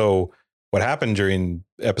 And so what happened during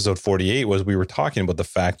episode 48 was we were talking about the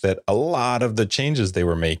fact that a lot of the changes they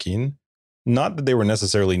were making, not that they were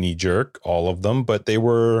necessarily knee-jerk, all of them, but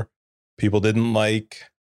people didn't like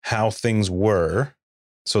how things were.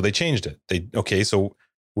 So they changed it. So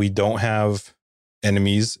we don't have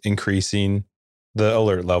enemies increasing the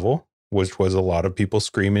alert level, which was a lot of people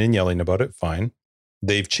screaming and yelling about it. Fine.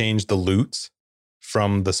 They've changed the loots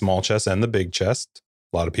from the small chest and the big chest.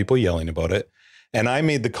 A lot of people yelling about it. And I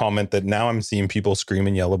made the comment that now I'm seeing people scream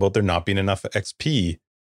and yell about there not being enough XP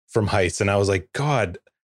from heists. And I was like, God,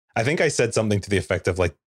 I think I said something to the effect of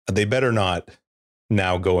like, they better not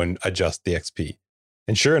now go and adjust the XP.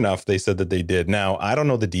 And sure enough, they said that they did. Now, I don't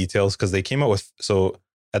know the details because they came out with, so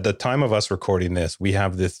at the time of us recording this, we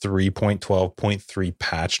have the 3.12.3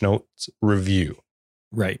 patch notes review.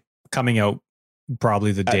 Right. Coming out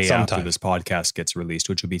probably the day after this podcast gets released,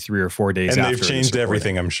 which would be 3 or 4 days after. And they've changed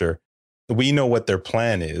everything, I'm sure. We know what their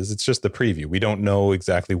plan is. It's just the preview. We don't know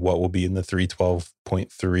exactly what will be in the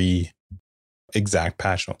 3.12.3 exact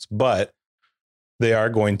patch notes, but they are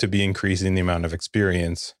going to be increasing the amount of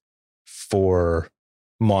experience for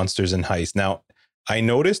monsters and heist. Now, I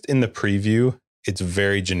noticed in the preview, it's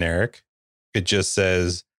very generic. It just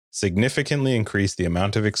says significantly increase the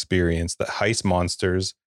amount of experience that heist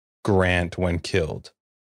monsters grant when killed.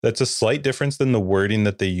 That's a slight difference than the wording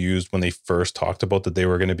that they used when they first talked about that they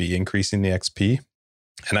were going to be increasing the XP.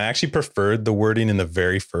 And I actually preferred the wording in the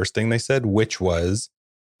very first thing they said, which was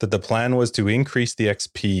that the plan was to increase the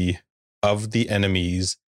XP of the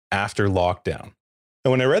enemies after lockdown.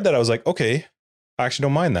 And when I read that, I was like, okay, I actually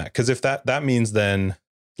don't mind that. Because if that means then,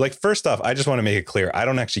 like, first off, I just want to make it clear, I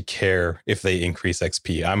don't actually care if they increase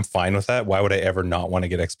XP. I'm fine with that. Why would I ever not want to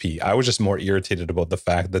get XP? I was just more irritated about the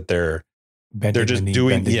fact that they're just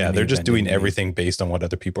doing everything based on what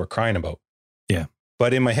other people are crying about. Yeah.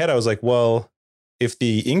 But in my head, I was like, well, if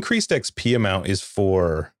the increased XP amount is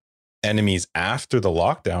for enemies after the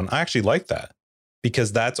lockdown, I actually like that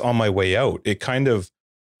because that's on my way out.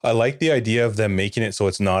 I like the idea of them making it so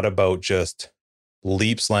it's not about just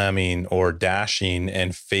leap slamming or dashing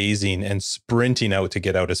and phasing and sprinting out to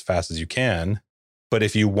get out as fast as you can. But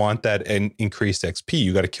if you want that increased XP,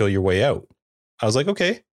 you got to kill your way out. I was like,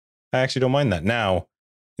 okay, I actually don't mind that. Now,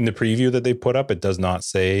 in the preview that they put up, it does not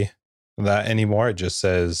say that anymore. It just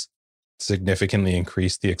says significantly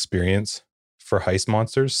increase the experience for heist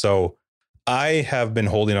monsters. So I have been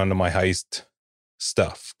holding on to my heist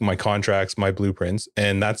stuff, my contracts, my blueprints.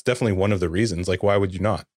 And that's definitely one of the reasons. Like, why would you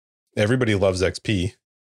not? Everybody loves XP.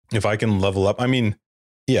 If I can level up, I mean,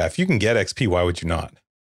 yeah, if you can get XP, why would you not?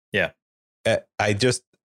 Yeah. It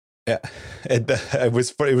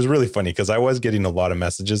was really funny because I was getting a lot of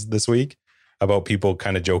messages this week about people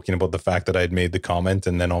kind of joking about the fact that I'd made the comment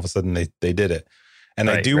and then all of a sudden they did it. And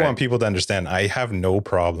I do want people to understand I have no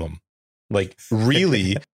problem. Like,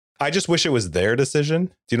 really, I just wish it was their decision.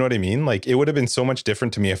 Do you know what I mean? Like, it would have been so much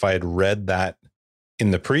different to me if I had read that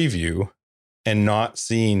in the preview and not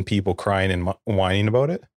seeing people crying and whining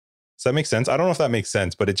about it. Does that make sense? I don't know if that makes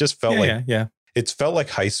sense, but it just felt it's felt like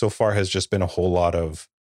Heist so far has just been a whole lot of,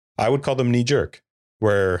 I would call them knee jerk,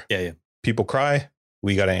 where people cry,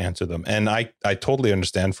 we got to answer them. And I totally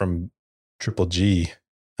understand from Triple G,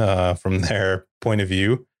 from their point of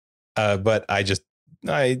view. But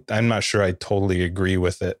I'm not sure I totally agree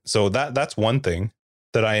with it. So that's one thing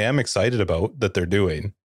that I am excited about that they're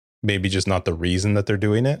doing. Maybe just not the reason that they're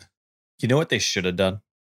doing it. You know what they should have done?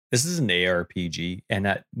 This is an ARPG, and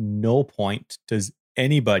at no point does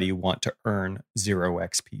anybody want to earn 0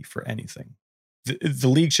 XP for anything. The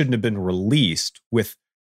league shouldn't have been released with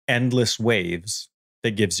endless waves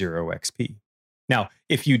that give 0 XP. Now,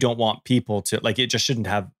 if you don't want people to, like, it just shouldn't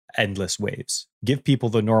have endless waves. Give people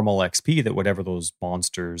the normal XP that whatever those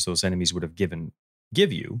monsters, those enemies would have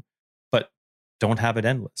give you, but don't have it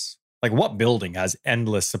endless. Like, what building has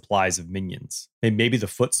endless supplies of minions? Maybe the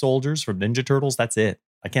foot soldiers from Ninja Turtles, that's it.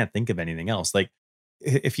 I can't think of anything else. Like,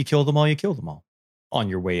 if you kill them all, you kill them all on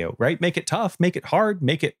your way out, right? Make it tough, make it hard,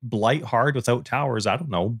 make it blight hard without towers. I don't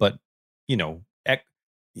know, but you know,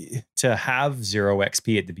 to have 0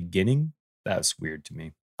 XP at the beginning, that's weird to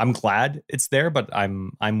me. I'm glad it's there, but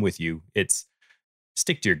I'm with you. It's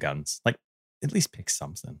stick to your guns. Like, at least pick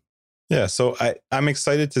something. Yeah, so I'm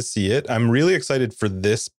excited to see it. I'm really excited for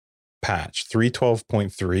this patch.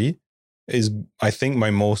 3.12.3 is, I think, my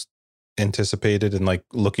most anticipated and like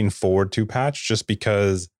looking forward to patch, just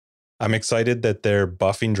because I'm excited that they're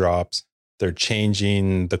buffing drops. They're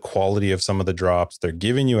changing the quality of some of the drops. They're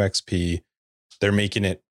giving you XP. They're making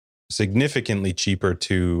it significantly cheaper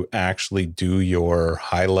to actually do your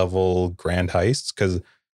high level grand heists. Because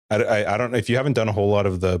I don't know if you haven't done a whole lot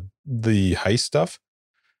of the heist stuff.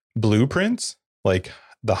 Blueprints, like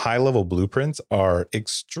the high level blueprints, are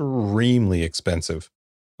extremely expensive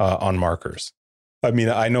on markers. I mean,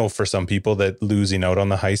 I know for some people that losing out on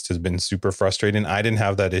the heist has been super frustrating. I didn't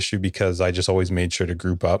have that issue because I just always made sure to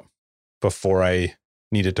group up before I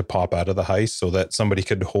needed to pop out of the heist so that somebody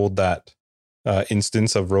could hold that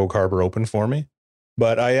instance of Rogue Harbor open for me.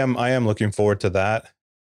 But I am looking forward to that.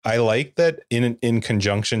 I like that in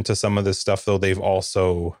conjunction to some of this stuff, though, they've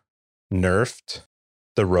also nerfed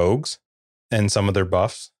the rogues and some of their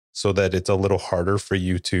buffs so that it's a little harder for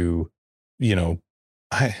you to, you know,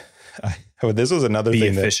 this was another thing. Be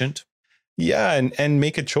efficient. And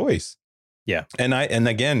make a choice. Yeah. And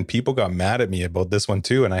again, people got mad at me about this one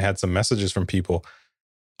too. And I had some messages from people.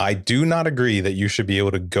 I do not agree that you should be able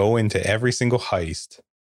to go into every single heist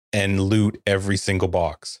and loot every single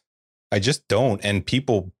box. I just don't. And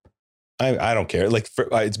people, I don't care. Like,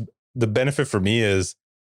 it's the benefit for me is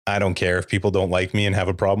I don't care if people don't like me and have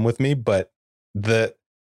a problem with me, but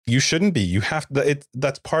you shouldn't be. You have to.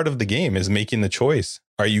 That's part of the game, is making the choice.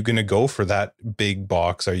 Are you going to go for that big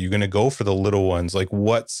box? Are you going to go for the little ones? Like,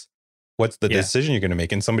 what's the decision you're going to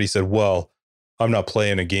make? And somebody said, well, I'm not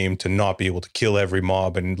playing a game to not be able to kill every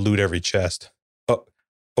mob and loot every chest. Oh,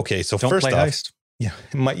 okay. So don't first play off, heist. Yeah,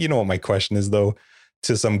 you know what my question is, though,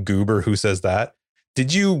 to some goober who says that.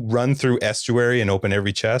 Did you run through Estuary and open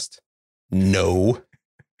every chest? No.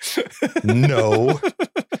 No.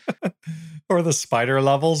 Or the spider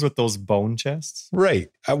levels with those bone chests. Right.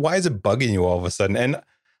 Why is it bugging you all of a sudden? And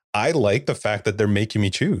I like the fact that they're making me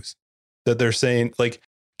choose. That they're saying, like,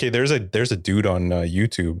 okay, there's a dude on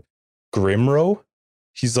YouTube, Grimro.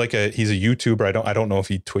 He's a YouTuber. I don't know if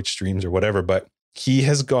he Twitch streams or whatever, but he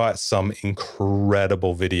has got some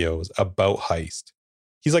incredible videos about heist.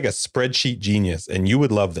 He's like a spreadsheet genius, and you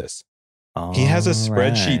would love this. He has a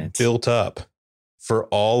spreadsheet built up for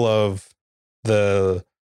all of the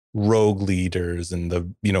rogue leaders and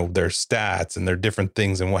the, you know, their stats and their different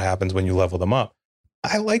things and what happens when you level them up.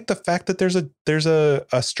 I like the fact that there's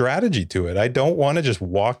a strategy to it. I don't want to just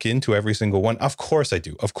walk into every single one. Of course I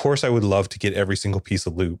do. Of course I would love to get every single piece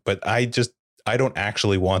of loot, but I don't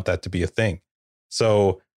actually want that to be a thing.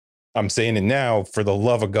 So I'm saying it now, for the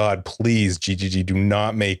love of God, please, GGG, do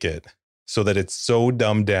not make it so that it's so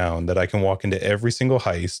dumbed down that I can walk into every single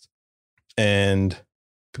heist and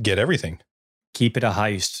get everything. Keep it a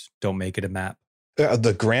heist. Don't make it a map.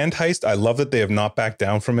 The grand heist, I love that they have not backed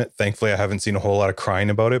down from it. Thankfully, I haven't seen a whole lot of crying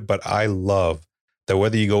about it, but I love that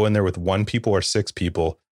whether you go in there with 1 people or 6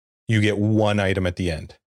 people, you get 1 item at the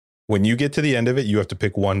end. When you get to the end of it, you have to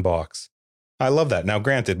pick 1 box. I love that. Now,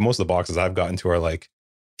 granted, most of the boxes I've gotten to are like,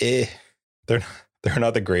 they're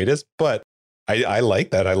not the greatest, but I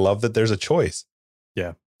like that. I love that there's a choice.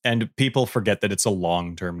 Yeah. And people forget that it's a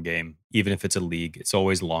long-term game. Even if it's a league, it's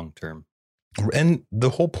always long-term. And the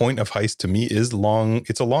whole point of heist to me is long.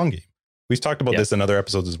 It's a long game. We've talked about this in other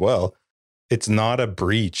episodes as well. It's not a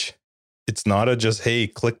breach. It's not a just, hey,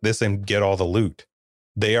 click this and get all the loot.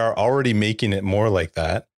 They are already making it more like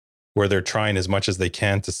that, where they're trying as much as they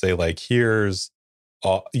can to say, like, here's,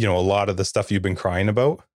 a lot of the stuff you've been crying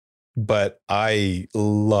about. But I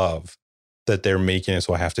love that they're making it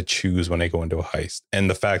so I have to choose when I go into a heist. And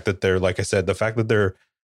the fact that they're, like I said,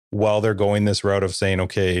 while they're going this route of saying,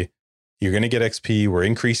 okay, you're going to get XP, we're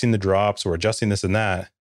increasing the drops, we're adjusting this and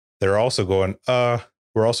that, they're also going,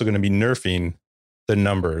 we're also going to be nerfing the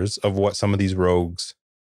numbers of what some of these rogues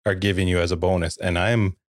are giving you as a bonus. And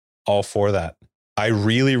I'm all for that. I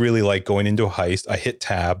really, really like going into a heist. I hit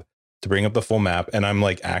tab to bring up the full map, and I'm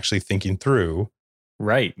like actually thinking through,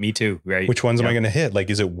 Right. Me too. Right. Which ones am I going to hit? Like,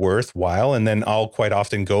 is it worthwhile? And then I'll quite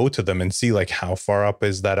often go to them and see like how far up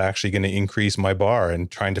is that actually going to increase my bar, and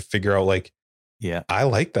trying to figure out like, yeah, I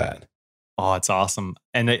like that. Oh, it's awesome.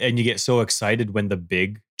 And you get so excited when the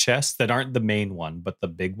big chests that aren't the main one, but the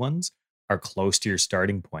big ones are close to your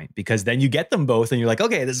starting point, because then you get them both and you're like,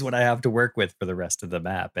 okay, this is what I have to work with for the rest of the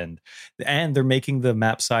map. And they're making the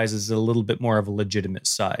map sizes a little bit more of a legitimate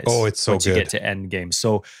size. Oh, it's so once good. You get to end game.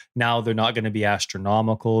 So now they're not going to be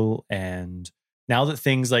astronomical. And now that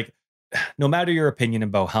things like, no matter your opinion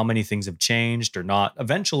about how many things have changed or not,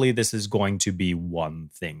 eventually this is going to be one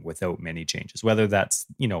thing without many changes, whether that's,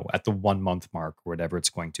 at the 1 month mark or whatever it's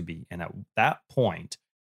going to be. And at that point,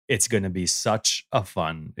 it's going to be such a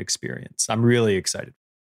fun experience. I'm really excited.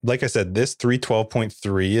 Like I said, this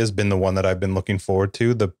 3.12.3 has been the one that I've been looking forward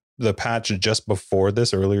to. The patch just before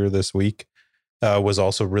this, earlier this week, was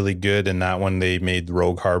also really good. And that one, they made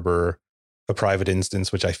Rogue Harbor a private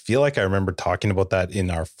instance, which I feel like I remember talking about that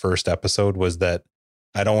in our first episode, was that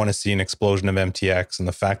I don't want to see an explosion of MTX. And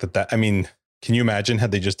the fact I mean, can you imagine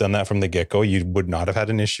had they just done that from the get-go, you would not have had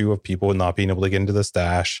an issue of people not being able to get into the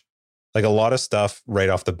stash. Like a lot of stuff right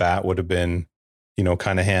off the bat would have been,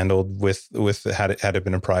 kind of handled with had it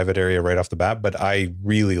been a private area right off the bat. But I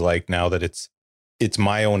really like now that it's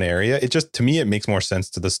my own area. It just, to me, it makes more sense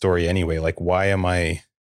to the story anyway. Like, why am I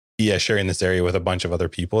sharing this area with a bunch of other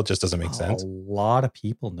people? It just doesn't make sense. A lot of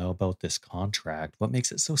people know about this contract. What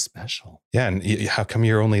makes it so special? Yeah. And how come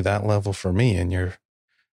you're only that level for me and you're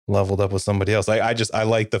leveled up with somebody else? I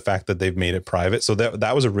like the fact that they've made it private. So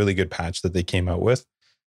that was a really good patch that they came out with.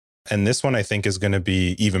 And this one I think is going to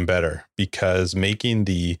be even better, because making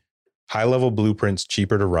the high level blueprints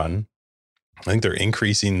cheaper to run. I think they're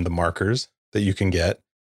increasing the markers that you can get.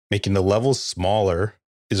 Making the levels smaller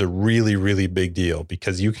is a really, really big deal,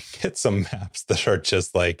 because you can get some maps that are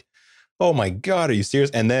just like, oh my God, are you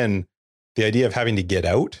serious? And then the idea of having to get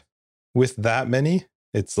out with that many,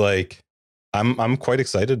 it's like, I'm quite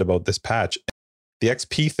excited about this patch. The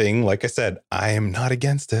XP thing, like I said, I am not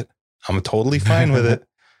against it. I'm totally fine with it.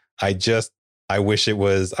 I wish I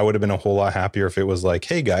would have been a whole lot happier if it was like,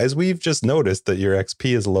 hey guys, we've just noticed that your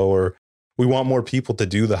XP is lower. We want more people to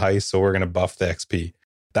do the heist, so we're going to buff the XP.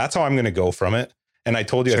 That's how I'm going to go from it. And I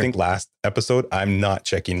told you, sure. I think last episode, I'm not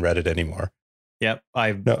checking Reddit anymore. Yep.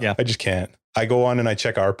 I just can't. I go on and I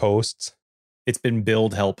check our posts. It's been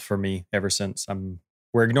build help for me ever since.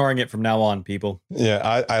 We're ignoring it from now on, people.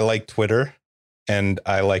 Yeah. I like Twitter, and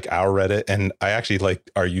I like our Reddit, and I actually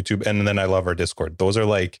like our YouTube, and then I love our Discord. Those are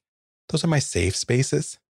my safe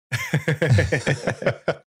spaces.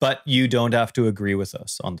 But you don't have to agree with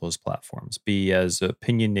us on those platforms. Be as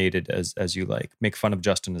opinionated as you like. Make fun of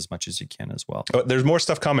Justin as much as you can as well. Oh, there's more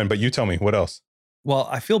stuff coming, but you tell me, what else? Well,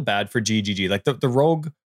 I feel bad for GGG. Like the Rogue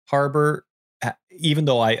Harbor, even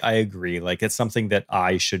though I agree, like it's something that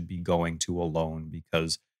I should be going to alone,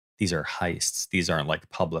 because these are heists. These aren't like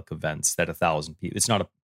public events that 1,000 people, it's not a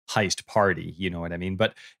heist party, you know what I mean?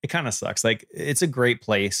 But it kind of sucks. Like, it's a great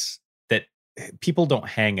place that people don't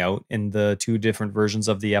hang out in the two different versions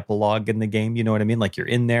of the epilogue in the game, you know what I mean? Like, you're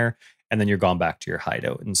in there and then you're gone back to your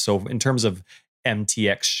hideout. And so in terms of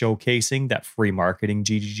MTX showcasing that free marketing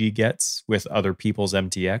GGG gets with other people's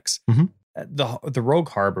MTX, the Rogue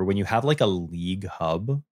Harbor, when you have like a league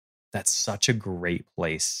hub, that's such a great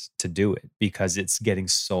place to do it, because it's getting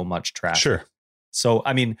so much traffic. Sure. So,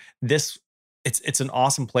 I mean, it's an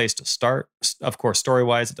awesome place to start. Of course,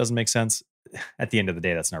 story-wise, it doesn't make sense. At the end of the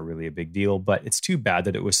day, that's not really a big deal, but it's too bad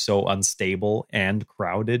that it was so unstable and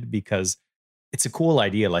crowded, because it's a cool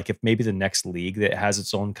idea. Like, if maybe the next league that has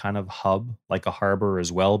its own kind of hub, like a harbor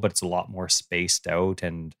as well, but it's a lot more spaced out,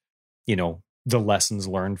 and, the lessons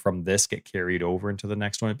learned from this get carried over into the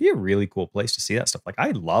next one. It'd be a really cool place to see that stuff. Like,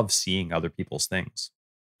 I love seeing other people's things.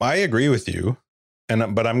 I agree with you.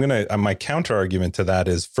 But I'm going to, my counter argument to that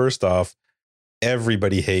is, first off,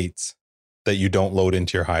 everybody hates that you don't load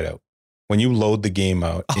into your hideout. When you load the game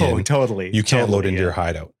out, totally. You can't load into your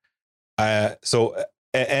hideout.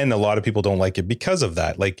 And a lot of people don't like it because of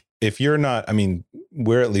that. Like, if you're not, I mean,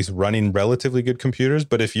 we're at least running relatively good computers,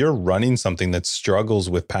 but if you're running something that struggles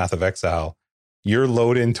with Path of Exile, your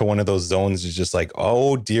load into one of those zones is just like,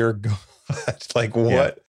 oh dear God, like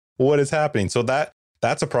what is happening? So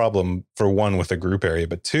that's a problem, for one, with a group area,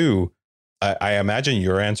 but two, I imagine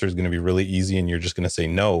your answer is going to be really easy and you're just going to say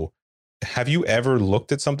no. Have you ever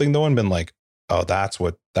looked at something though and been like, oh, that's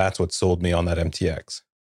what sold me on that MTX?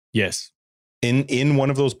 Yes. In one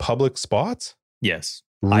of those public spots? Yes.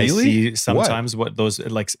 Really? I see sometimes what those,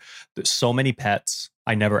 like, there's so many pets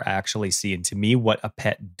I never actually see. And to me, what a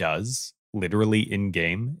pet does literally in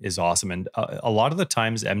game is awesome. And a lot of the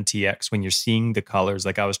times MTX, when you're seeing the colors,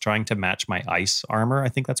 like I was trying to match my ice armor, I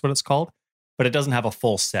think that's what it's called, but it doesn't have a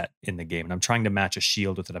full set in the game. And I'm trying to match a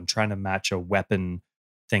shield with it. I'm trying to match a weapon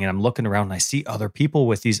thing. And I'm looking around and I see other people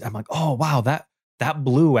with these. I'm like, oh, wow, that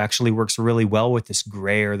blue actually works really well with this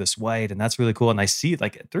gray or this white. And that's really cool. And I see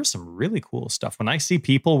like, there's some really cool stuff. When I see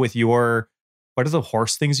people with your, what are the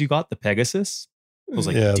horse things you got? The Pegasus? Those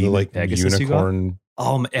like the like Pegasus unicorn.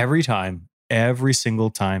 Every single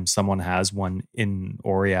time someone has one in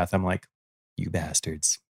Oriath, I'm like, you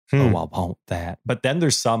bastards. Oh, I want that. But then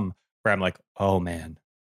there's some where I'm like, oh man,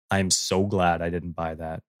 I'm so glad I didn't buy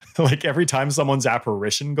that. Like every time someone's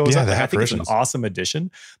apparition goes up, like, I think it's an awesome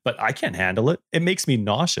addition, but I can't handle it. It makes me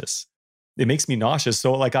nauseous.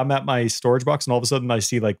 So like I'm at my storage box and all of a sudden I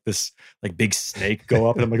see like this like big snake go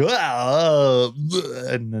up and I'm like, ah,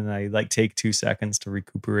 and then I like take 2 seconds to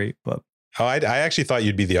recuperate. But I actually thought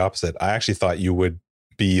you'd be the opposite. I actually thought you would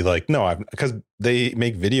be like, no, because they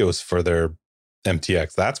make videos for their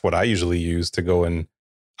MTX. That's what I usually use to go and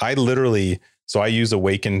I use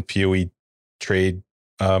Awaken PoE trade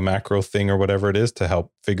macro thing or whatever it is to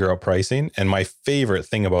help figure out pricing. And my favorite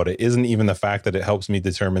thing about it isn't even the fact that it helps me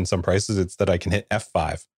determine some prices. It's that I can hit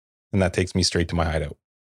F5 and that takes me straight to my hideout.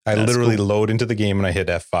 That's literally cool. Load into the game and I hit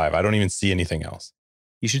F5. I don't even see anything else.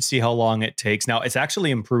 You should see how long it takes. Now, it's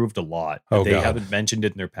actually improved a lot. They haven't mentioned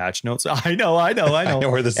it in their patch notes. I know. I know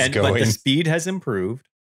where this is going. But the speed has improved.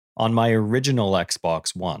 On my original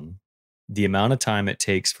Xbox One, the amount of time it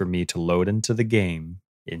takes for me to load into the game,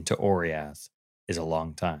 into Oriath, is a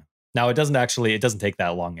long time. Now, it doesn't take that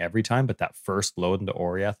long every time, but that first load into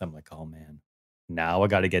Oriath, I'm like, oh man, now I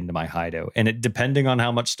got to get into my hideout. And it, depending on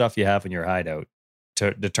how much stuff you have in your hideout,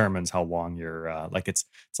 determines how long you're like it's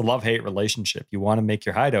a love-hate relationship. You want to make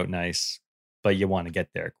your hideout nice, but you want to get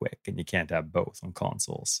there quick, and you can't have both on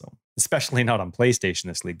consoles. So especially not on PlayStation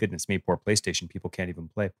this week. Goodness me, poor PlayStation people can't even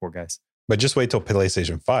play. Poor guys. But just wait till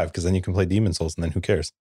PlayStation 5 because then you can play Demon's Souls and then who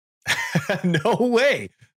cares? No way.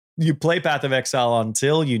 You play Path of Exile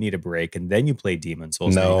until you need a break, and then you play Demon's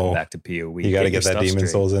Souls. No, and you come back to PoE. You got to get that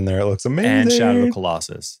Demon's Souls in there. It looks amazing. And Shadow of the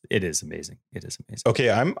Colossus. It is amazing.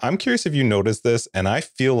 Okay, I'm curious if you noticed this, and I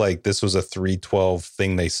feel like this was a 3.12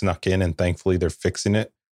 thing they snuck in, and thankfully they're fixing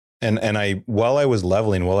it. And while I was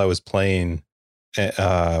playing, when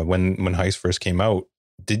Heist first came out,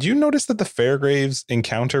 did you notice that the Fairgraves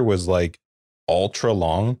encounter was like ultra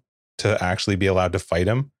long to actually be allowed to fight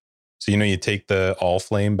him? So, you take the All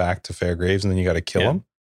Flame back to Fairgraves and then you got to kill him.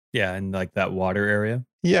 Yeah. And like that water area.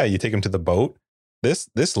 Yeah. You take him to the boat. This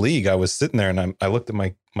league, I was sitting there and I looked at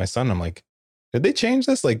my son. I'm like, did they change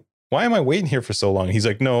this? Like, why am I waiting here for so long? He's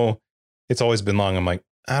like, no, it's always been long. I'm like,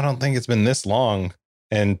 I don't think it's been this long.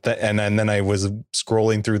 And then I was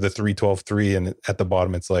scrolling through the 3.12.3 and at the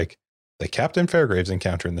bottom, it's like the Captain Fairgraves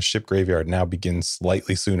encounter in the ship graveyard now begins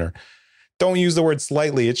slightly sooner. Don't use the word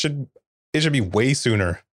slightly. It should be way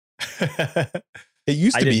sooner. It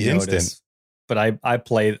used to be instant, but I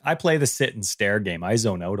play the sit and stare game. I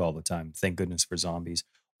zone out all the time. Thank goodness for zombies.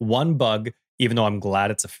 One bug, even though I'm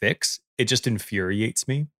glad it's a fix, it just infuriates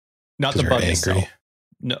me. Not the bug itself.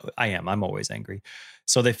 No, I am. I'm always angry.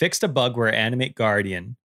 So they fixed a bug where Animate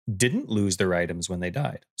Guardian didn't lose their items when they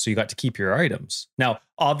died. So you got to keep your items. Now,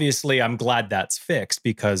 obviously, I'm glad that's fixed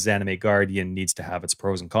because Animate Guardian needs to have its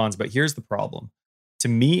pros and cons. But here's the problem. To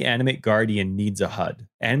me, Animate Guardian needs a HUD.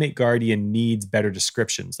 Animate Guardian needs better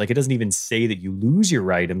descriptions. Like it doesn't even say that you lose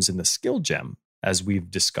your items in the skill gem, as we've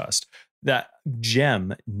discussed. That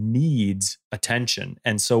gem needs attention.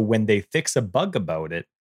 And so when they fix a bug about it,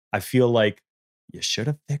 I feel like you should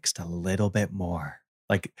have fixed a little bit more.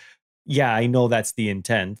 Like, yeah, I know that's the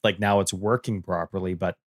intent. Like now it's working properly,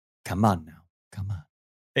 but come on now. Come on.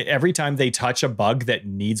 Every time they touch a bug that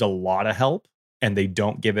needs a lot of help, and they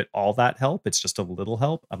don't give it all that help, it's just a little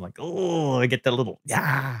help, I'm like, oh, I get that little,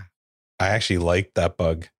 yeah. I actually like that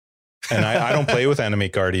bug. And I don't play with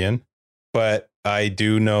Animate Guardian, but I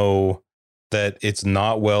do know that it's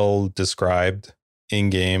not well described in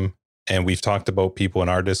game. And we've talked about people in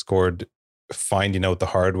our Discord finding out the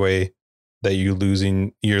hard way that you're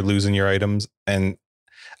losing your items. And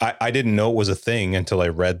I didn't know it was a thing until I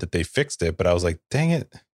read that they fixed it, but I was like, dang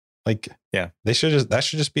it. Like, yeah, that should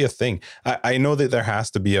just be a thing. I know that there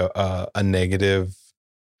has to be a negative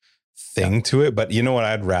thing to it, but you know what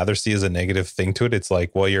I'd rather see as a negative thing to it? It's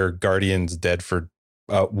like, well, your guardian's dead for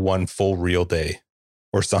one full real day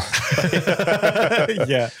or something.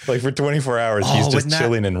 Yeah. Like for 24 hours, he's just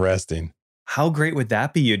chilling and resting. How great would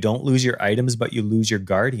that be? You don't lose your items, but you lose your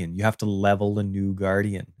guardian. You have to level a new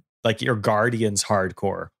guardian. Like your guardian's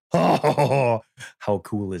hardcore. Oh, how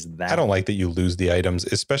cool is that? I don't like that you lose the items,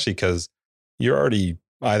 especially because you're already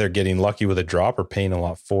either getting lucky with a drop or paying a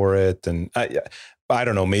lot for it. And I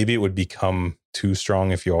don't know, maybe it would become too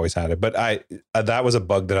strong if you always had it. But that was a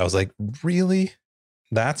bug that I was like, really?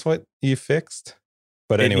 That's what you fixed?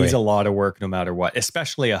 But it anyway, needs a lot of work no matter what,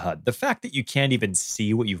 especially a HUD. The fact that you can't even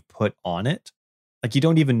see what you've put on it, like you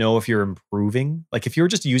don't even know if you're improving. Like if you're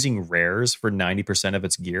just using rares for 90% of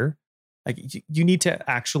its gear, like you need to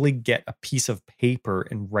actually get a piece of paper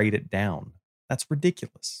and write it down. That's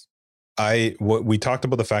ridiculous. We talked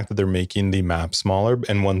about the fact that they're making the map smaller.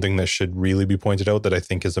 And one thing that should really be pointed out that I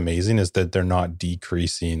think is amazing is that they're not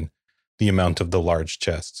decreasing the amount of the large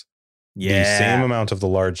chests. Yeah. The same amount of the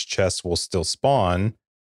large chests will still spawn,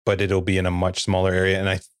 but it'll be in a much smaller area. And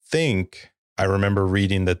I think I remember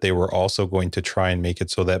reading that they were also going to try and make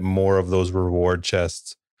it so that more of those reward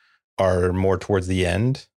chests are more towards the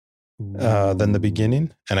end than the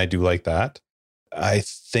beginning. And I do like that. I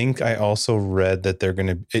think I also read that they're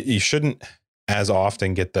going to, you shouldn't as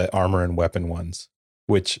often get the armor and weapon ones,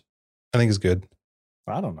 which I think is good.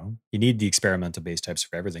 I don't know. You need the experimental base types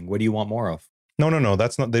for everything. What do you want more of? No.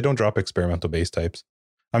 That's not, they don't drop experimental base types.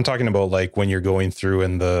 I'm talking about like when you're going through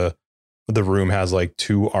and the room has like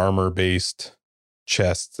 2 armor based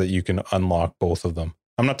chests that you can unlock both of them.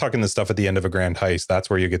 I'm not talking the stuff at the end of a grand heist. That's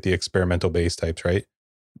where you get the experimental base types, right?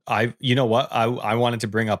 You know what? I wanted to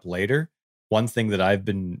bring up later. One thing that I've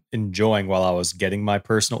been enjoying while I was getting my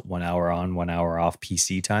personal 1 hour on, 1 hour off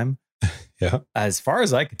PC time. Yeah. As far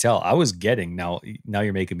as I could tell, I was getting, now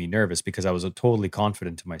you're making me nervous because I was totally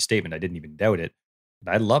confident in my statement. I didn't even doubt it.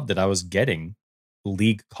 But I loved that I was getting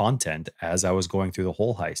League content as I was going through the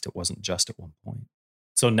whole heist. It wasn't just at one point.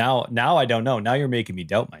 So now I don't know. Now you're making me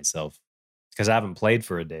doubt myself because I haven't played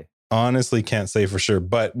for a day. Honestly, can't say for sure.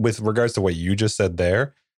 But with regards to what you just said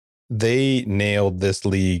there, they nailed this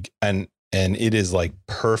League and it is like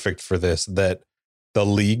perfect for this, that the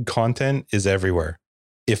League content is everywhere.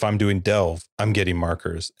 If I'm doing Delve, I'm getting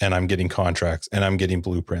markers and I'm getting contracts and I'm getting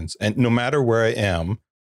blueprints. And no matter where I am,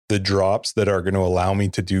 the drops that are going to allow me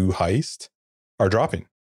to do heist are dropping.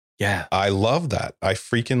 Yeah. I love that. I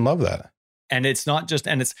freaking love that. And it's not just,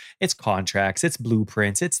 and it's contracts, it's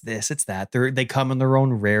blueprints, it's this, it's that. They come in their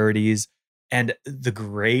own rarities. And the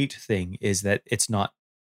great thing is that it's not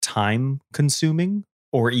time consuming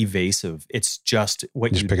or evasive. It's just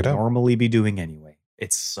what you'd normally be doing anyway.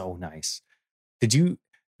 It's so nice.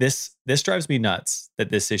 This drives me nuts that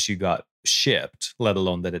this issue got shipped, let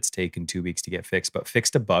alone that it's taken 2 weeks to get fixed, but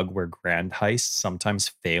fixed a bug where grand heists sometimes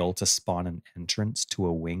fail to spawn an entrance to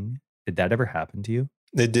a wing. Did that ever happen to you?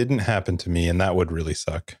 It didn't happen to me, and that would really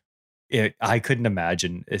suck. I couldn't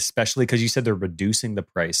imagine, especially because you said they're reducing the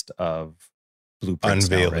price of blueprints.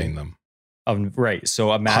 Unveiling them. Right.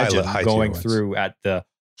 So imagine going through at the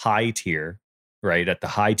high tier, right? At the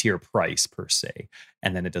high tier price per se,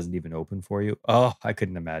 and then it doesn't even open for you. Oh, I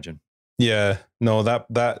couldn't imagine. Yeah, no,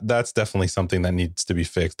 that's definitely something that needs to be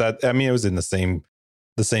fixed. That, I mean, it was in the same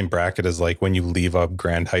bracket as like when you leave a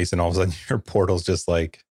grand heist and all of a sudden your portal's just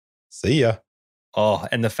like, see ya. Oh,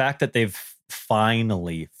 and the fact that they've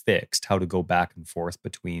finally fixed how to go back and forth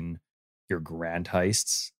between your grand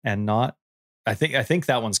heists and not. I think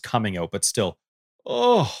that one's coming out, but still,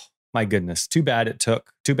 oh my goodness. Too bad it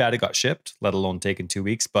got shipped, let alone taken 2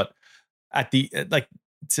 weeks. But at the, like,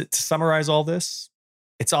 to summarize all this,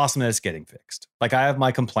 it's awesome that it's getting fixed. Like, I have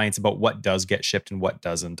my complaints about what does get shipped and what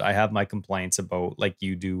doesn't. I have my complaints about, like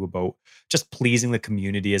you do, about just pleasing the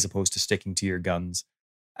community as opposed to sticking to your guns.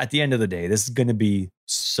 At the end of the day, this is going to be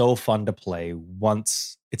so fun to play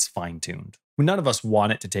once it's fine-tuned. None of us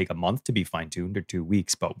want it to take a month to be fine-tuned or 2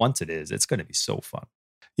 weeks, but once it is, it's going to be so fun.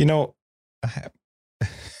 You know,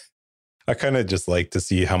 I kind of just like to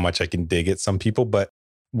see how much I can dig at some people, but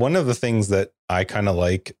one of the things that I kind of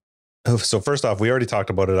like, so first off, we already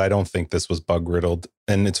talked about it. I don't think this was bug riddled,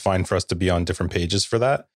 and it's fine for us to be on different pages for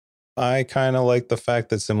that. I kind of like the fact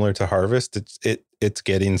that, similar to Harvest, it's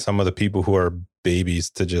getting some of the people who are babies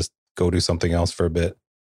to just go do something else for a bit.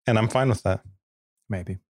 And I'm fine with that.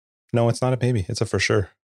 Maybe. No, it's not a baby. It's a for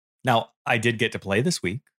sure. Now, I did get to play this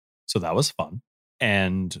week, so that was fun.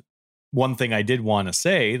 And one thing I did want to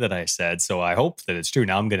say that I said, so I hope that it's true.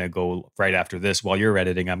 Now I'm going to go right after this while you're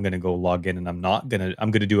editing. I'm going to go log in, and I'm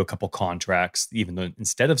going to do a couple contracts, even though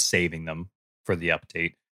instead of saving them for the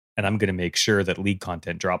update. And I'm going to make sure that League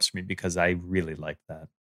content drops for me because I really like that.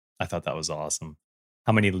 I thought that was awesome.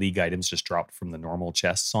 How many League items just dropped from the normal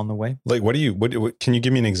chests on the way? Like, what can you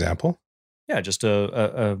give me an example? Yeah, just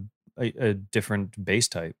a different base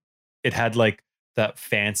type. It had like that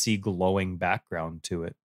fancy glowing background to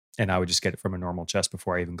it. And I would just get it from a normal chest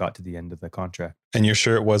before I even got to the end of the contract. And you're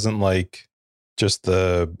sure it wasn't like Just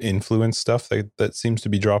the influence stuff that seems to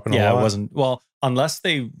be dropping a lot. Yeah, it wasn't. Well, unless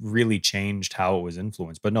they really changed how it was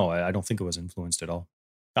influenced. But no, I don't think it was influenced at all.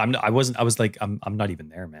 I wasn't. I was like, I'm not even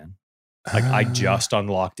there, man. Like I just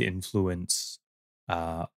unlocked influence.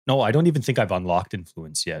 No, I don't even think I've unlocked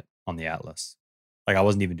influence yet on the Atlas. Like I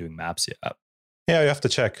wasn't even doing maps yet. Yeah, you have to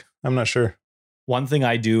check. I'm not sure. One thing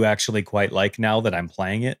I do actually quite like now that I'm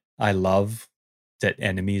playing it, I love that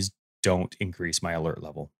enemies don't increase my alert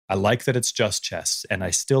level. I like that it's just chests, and I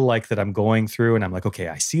still like that I'm going through and I'm like, okay,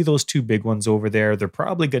 I see those two big ones over there. They're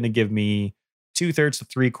probably going to give me 2/3 to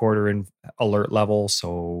 3/4 in alert level.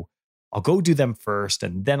 So I'll go do them first,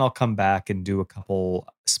 and then I'll come back and do a couple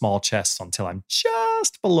small chests until I'm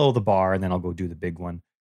just below the bar, and then I'll go do the big one.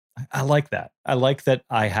 I like that. I like that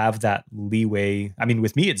I have that leeway. I mean,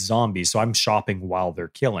 with me, it's zombies, so I'm shopping while they're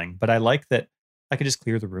killing, but I like that I can just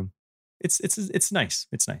clear the room. It's nice.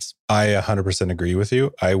 It's nice. I 100% agree with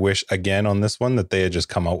you. I wish, again, on this one that they had just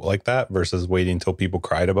come out like that versus waiting until people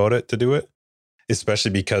cried about it to do it,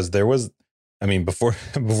 especially because there was, I mean, before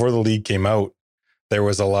the league came out, there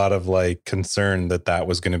was a lot of like concern that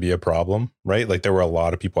was going to be a problem, right? Like there were a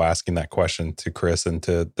lot of people asking that question to Chris and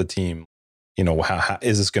to the team. You know, how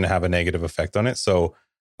is this going to have a negative effect on it? So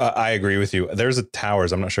I agree with you. There's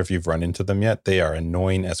towers. I'm not sure if you've run into them yet. They are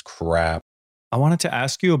annoying as crap. I wanted to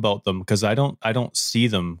ask you about them because I don't see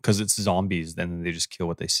them because it's zombies. Then they just kill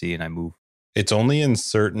what they see and I move. It's only in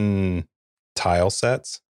certain tile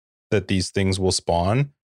sets that these things will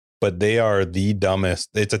spawn, but they are the dumbest.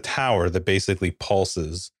 It's a tower that basically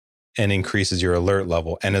pulses and increases your alert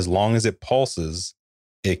level. And as long as it pulses,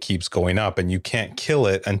 it keeps going up, and you can't kill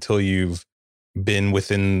it until you've been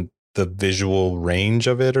within the visual range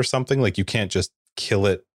of it or something. Like you can't just kill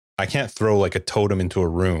it. I can't throw like a totem into a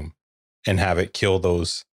room and have it kill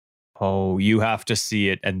those. Oh, you have to see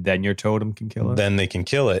it and then your totem can kill it? Then they can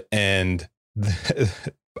kill it. And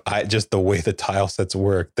just the way the tile sets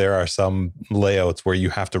work, there are some layouts where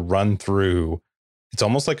you have to run through. It's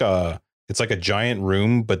almost like it's like a giant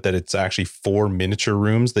room, but that it's actually 4 miniature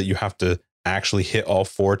rooms that you have to actually hit all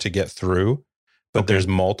 4 to get through. But there's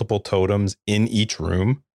multiple totems in each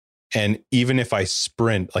room. And even if I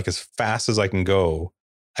sprint like as fast as I can go,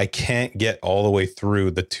 I can't get all the way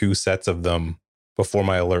through the 2 sets of them before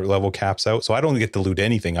my alert level caps out. So I don't get to loot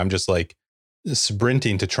anything. I'm just like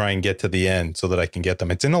sprinting to try and get to the end so that I can get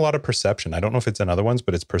them. It's in a lot of perception. I don't know if it's in other ones,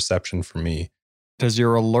 but it's perception for me. Does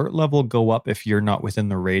your alert level go up if you're not within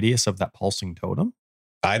the radius of that pulsing totem?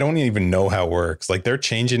 I don't even know how it works. Like they're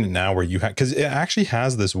changing it now where you have, because it actually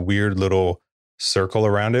has this weird little circle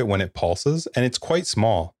around it when it pulses, and it's quite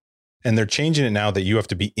small. And they're changing it now that you have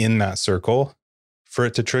to be in that circle for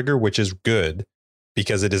it to trigger, which is good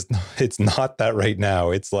because it's not that right now.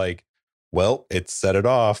 It's like, well, it's set it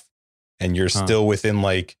off and you're still within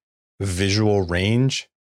like visual range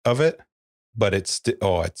of it, but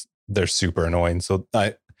they're super annoying. So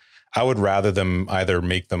I would rather them either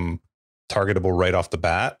make them targetable right off the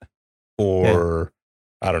bat or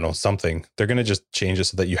I don't know, something. They're going to just change it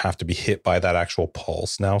so that you have to be hit by that actual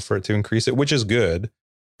pulse now for it to increase it, which is good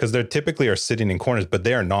because they typically are sitting in corners, but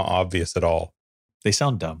they are not obvious at all. They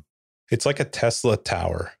sound dumb. It's like a Tesla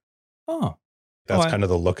tower. Oh, that's kind of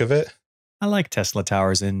the look of it. I like Tesla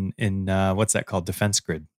towers in what's that called? Defense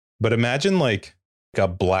Grid. But imagine like a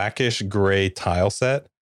blackish gray tile set,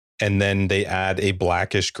 and then they add a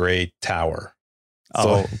blackish gray tower.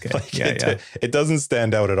 Oh, so, okay. Like it doesn't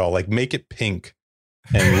stand out at all. Like make it pink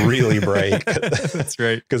and really bright. That's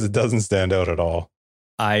right. Because it doesn't stand out at all.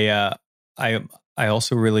 I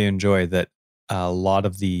also really enjoy that a lot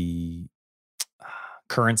of the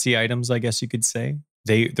currency items, I guess you could say,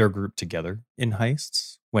 they're grouped together in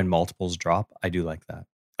heists when multiples drop. I do like that.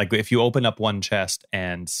 Like if you open up one chest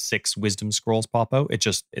and 6 wisdom scrolls pop out,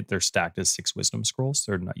 they're stacked as 6 wisdom scrolls.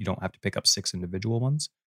 You don't have to pick up 6 individual ones.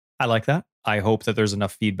 I like that. I hope that there's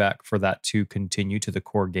enough feedback for that to continue to the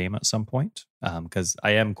core game at some point, because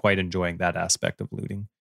I am quite enjoying that aspect of looting.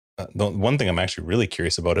 The one thing I'm actually really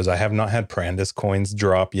curious about is I have not had Prandus coins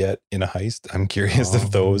drop yet in a heist. I'm curious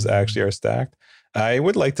if those actually are stacked. I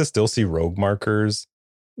would like to still see rogue markers.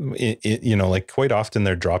 Like quite often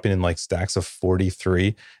they're dropping in like stacks of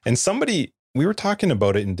 43. And we were talking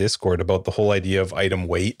about it in Discord about the whole idea of item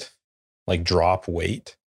weight, like drop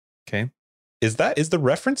weight. Okay. Is the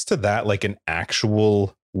reference to that like an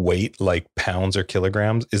actual weight, like pounds or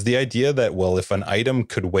kilograms? Is the idea that, well, if an item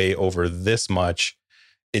could weigh over this much,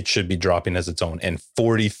 it should be dropping as its own, and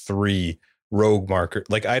 43 rogue marker?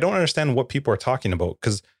 Like, I don't understand what people are talking about,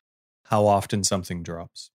 because how often something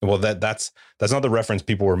drops. Well, that's not the reference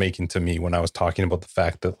people were making to me when I was talking about the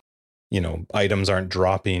fact that, items aren't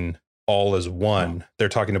dropping all as one. They're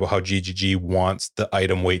talking about how GGG wants the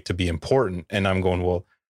item weight to be important. And I'm going, well,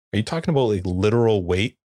 are you talking about like literal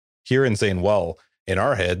weight here and saying, well, in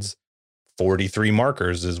our heads, 43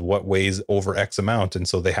 markers is what weighs over X amount. And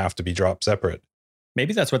so they have to be dropped separate.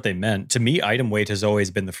 Maybe that's what they meant. To me, item weight has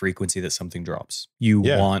always been the frequency that something drops. You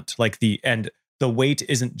want like and the weight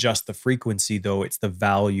isn't just the frequency though. It's the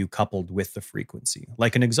value coupled with the frequency,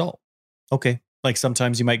 like an Exalt. Okay. Like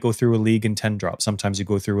sometimes you might go through a league and 10 drop. Sometimes you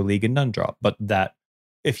go through a league and none drop. But that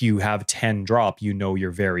if you have 10 drop,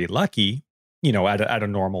 you're very lucky, at a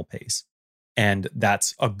normal pace. And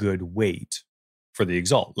that's a good weight for the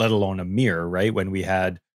Exalt, let alone a mirror, right? When we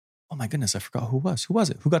had, oh my goodness, I forgot who was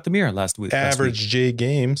it? Who got the mirror last week? Average J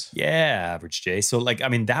Games. Yeah, Average J. So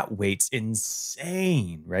that weight's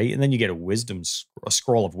insane, right? And then you get a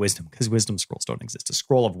scroll of wisdom, because wisdom scrolls don't exist. A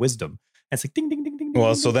scroll of wisdom. And it's like ding, ding, ding, ding.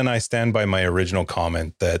 Well, ding, so then I stand by my original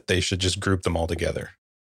comment that they should just group them all together.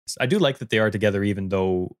 I do like that they are together, even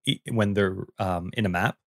though when they're in a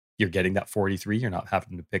map, you're getting that 43. You're not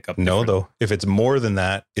having to pick up. No, though. If it's more than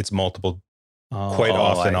that, it's multiple. Quite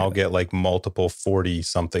often I'll get like multiple 40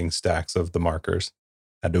 something stacks of the markers.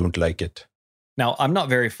 I don't like it. Now, I'm not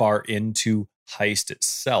very far into Heist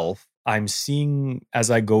itself. I'm seeing as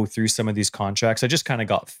I go through some of these contracts, I just kind of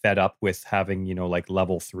got fed up with having, like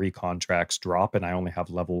level 3 contracts drop, and I only have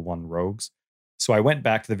level 1 rogues. So I went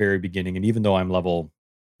back to the very beginning, and even though I'm level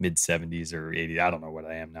mid 70s or 80, I don't know what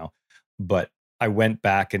I am now, but I went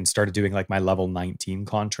back and started doing like my level 19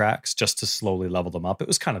 contracts just to slowly level them up. It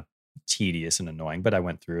was kind of tedious and annoying, but I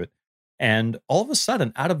went through it. And all of a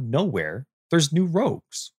sudden, out of nowhere, there's new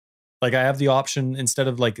rogues. Like I have the option, instead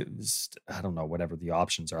of like, I don't know, whatever the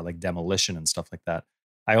options are, like demolition and stuff like that.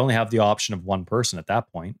 I only have the option of one person at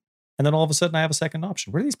that point. And then all of a sudden I have a second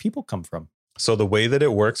option. Where do these people come from? So the way that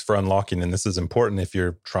it works for unlocking, and this is important if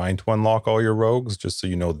you're trying to unlock all your rogues, just so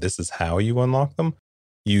you know, this is how you unlock them.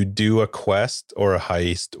 You do a quest or a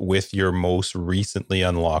heist with your most recently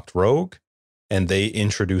unlocked rogue, and they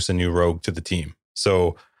introduce a new rogue to the team.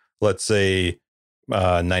 So let's say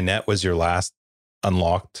Ninette was your last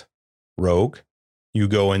unlocked rogue. You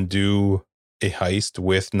go and do a heist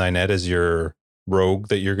with Ninette as your rogue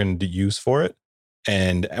that you're going to use for it.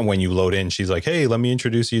 And when you load in, she's like, hey, let me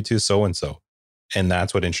introduce you to so-and-so. And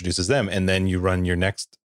that's what introduces them. And then you run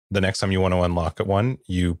the next time you want to unlock one,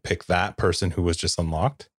 you pick that person who was just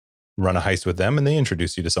unlocked, run a heist with them, and they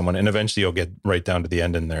introduce you to someone. And eventually you'll get right down to the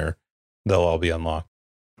end and they'll all be unlocked.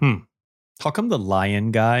 How come the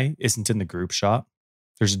lion guy isn't in the group shot?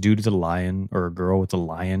 There's a dude with a lion or a girl with a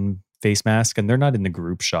lion face mask, and they're not in the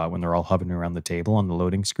group shot when they're all hovering around the table on the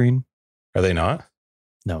loading screen. Are they not?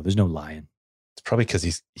 No, there's no lion. It's probably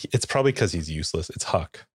because he's useless. It's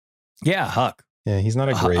Huck. Yeah, Huck. Yeah, he's not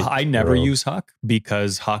a great. I never use Huck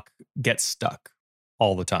because Huck gets stuck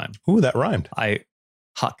all the time. Ooh, that rhymed.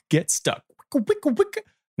 Huck gets stuck.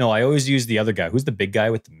 No, I always use the other guy. Who's the big guy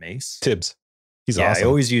with the mace? Tibbs. He's awesome. I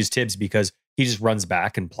always use Tibbs because he just runs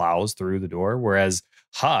back and plows through the door. Whereas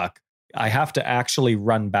Huck, I have to actually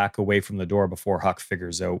run back away from the door before Huck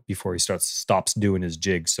figures out, before he stops doing his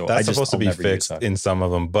jig. So that's supposed to be fixed in some of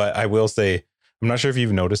them. But I will say, I'm not sure if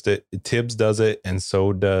you've noticed it. Tibbs does it, and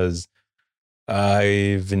so does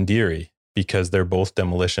Vendiri, because they're both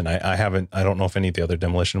demolition. I don't know if any of the other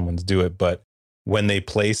demolition ones do it, but when they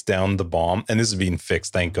place down the bomb, and this is being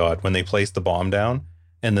fixed, thank God, when they place the bomb down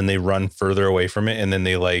and then they run further away from it, and then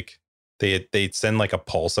they send like a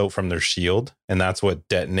pulse out from their shield, and that's what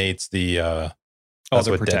detonates the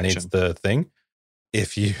thing.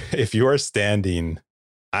 If you are standing,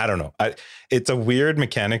 I don't know. It's a weird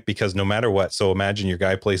mechanic because no matter what, so imagine your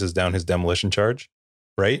guy places down his demolition charge,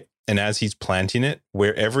 right? And as he's planting it,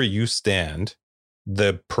 wherever you stand,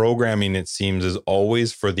 the programming, it seems, is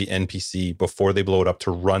always for the NPC before they blow it up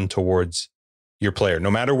to run towards your player.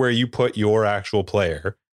 No matter where you put your actual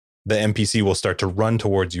player, the NPC will start to run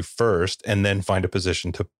towards you first and then find a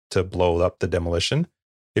position to blow up the demolition.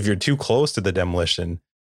 If you're too close to the demolition,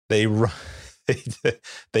 they run,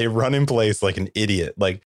 they run in place like an idiot.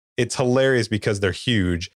 Like, it's hilarious because they're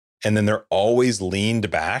huge, and then they're always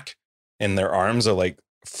leaned back and their arms are like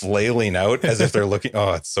flailing out as if they're looking.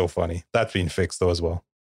 Oh, it's so funny. That's being fixed though as well.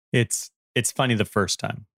 It's funny the first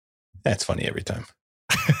time. That's funny every time.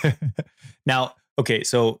 Now, okay,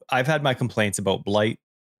 so I've had my complaints about Blight,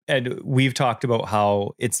 and we've talked about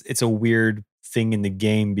how it's a weird thing in the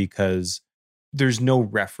game because there's no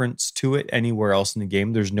reference to it anywhere else in the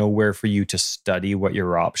game. There's nowhere for you to study what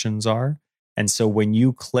your options are. And so when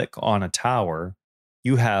you click on a tower,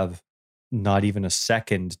 you have not even a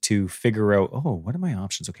second to figure out, oh, what are my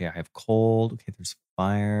options? Okay, I have cold. Okay, there's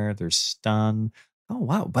fire, there's stun. oh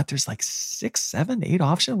wow, but there's like 6, 7, 8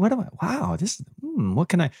 options. What am I? Wow, this what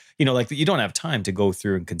can I, like you don't have time to go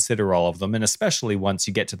through and consider all of them. And especially once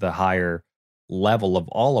you get to the higher level of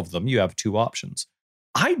all of them, you have 2 options.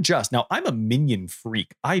 Now I'm a minion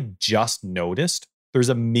freak. I just noticed there's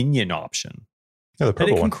a minion option. Yeah, the purple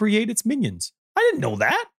that it can one. create its minions. I didn't know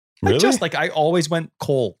that. Really? I always went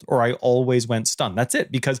cold or I always went stunned. That's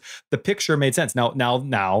it, because the picture made sense.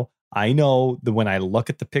 Now I know that when I look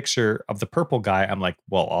at the picture of the purple guy, I'm like,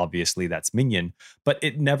 well, obviously that's minion, but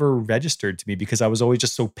it never registered to me because I was always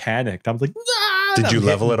just so panicked. I'm like, nah, did you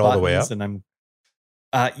level it all the way up? And I'm,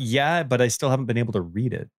 yeah, but I still haven't been able to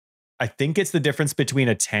read it. I think it's the difference between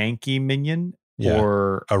a tanky minion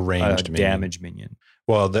or a ranged damage minion.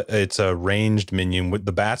 Well, it's a ranged minion.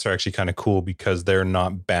 The bats are actually kind of cool because they're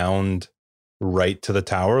not bound right to the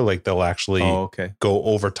tower. Like they'll actually go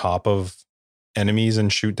over top of enemies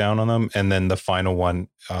and shoot down on them. And then the final one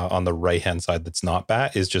on the right-hand side that's not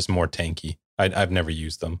bat is just more tanky. I've never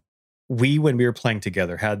used them. When we were playing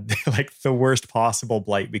together, had like the worst possible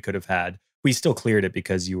blight we could have had. We still cleared it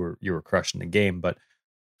because you were crushing the game, but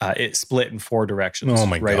it split in 4 directions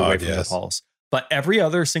away from the pulse. But every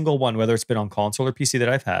other single one, whether it's been on console or PC that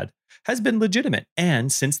I've had, has been legitimate. And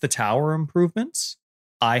since the tower improvements,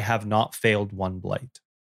 I have not failed 1 blight.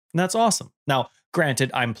 And that's awesome. Now, granted,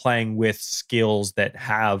 I'm playing with skills that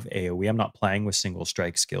have AoE. I'm not playing with single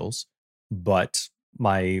strike skills, but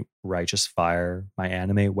my Righteous Fire, my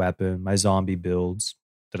anime weapon, my zombie builds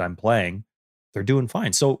that I'm playing, they're doing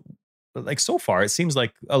fine. So, like so far, it seems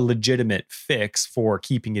like a legitimate fix for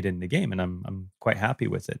keeping it in the game, and I'm quite happy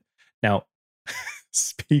with it. Now,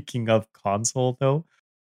 speaking of console, though.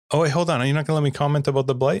 Oh, wait, hold on. Are you not going to let me comment about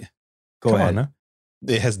the blight? Go ahead. On,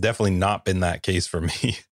 It has definitely not been that case for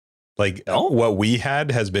me. What we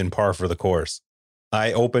had has been par for the course.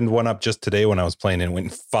 I opened one up just today when I was playing and went in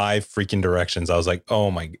 5 freaking directions. I was like,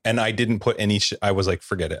 oh my. And I didn't put any. I was like,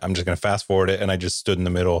 forget it. I'm just going to fast forward it. And I just stood in the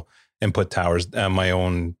middle and put towers, my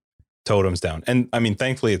own totems down. And I mean,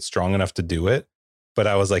 thankfully it's strong enough to do it. But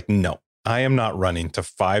I was like, no. I am not running to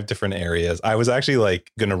 5 different areas. I was actually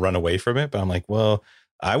like going to run away from it, but I'm like, well,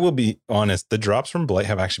 I will be honest. The drops from Blight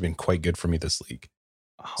have actually been quite good for me this league.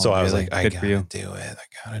 So I was like, I gotta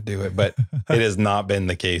do it. But it has not been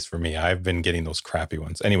the case for me. I've been getting those crappy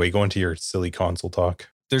ones. Anyway, going to your silly console talk.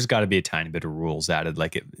 There's got to be a tiny bit of rules added,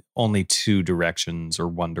 like only 2 directions or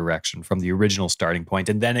 1 direction from the original starting point,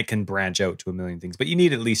 and then it can branch out to a million things. But you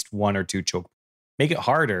need at least 1 or 2 choke. Make it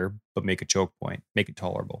harder, but make a choke point. Make it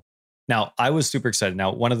tolerable. Now, I was super excited.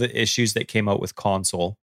 Now, one of the issues that came out with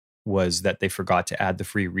console was that they forgot to add the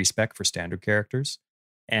free respec for standard characters.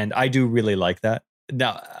 And I do really like that.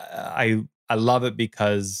 Now, I love it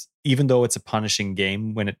because even though it's a punishing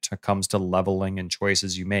game when it comes to leveling and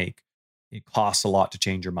choices you make, it costs a lot to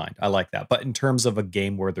change your mind. I like that. But in terms of a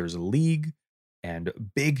game where there's a league and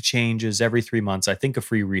big changes every 3 months, I think a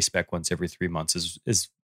free respec once every 3 months is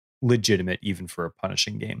legitimate even for a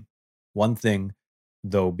punishing game. One thing,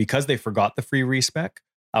 though, because they forgot the free respec,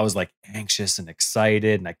 I was like anxious and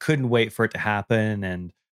excited and I couldn't wait for it to happen.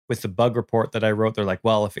 And with the bug report that I wrote, they're like,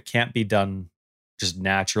 well, if it can't be done just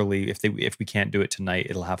naturally, if we can't do it tonight,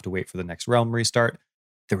 it'll have to wait for the next realm restart.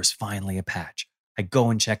 There was finally a patch. I go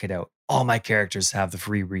and check it out. All my characters have the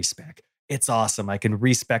free respec. It's awesome. I can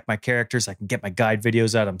respec my characters. I can get my guide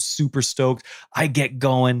videos out. I'm super stoked. I get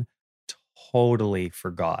going. Totally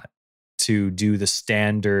forgot to do the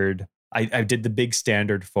standard. I did the big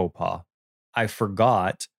standard faux pas. I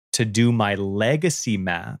forgot to do my legacy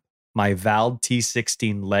map, my Vald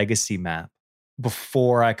T16 legacy map,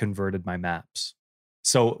 before I converted my maps.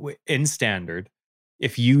 So in standard,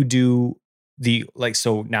 if you do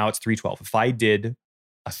so now it's 312. If I did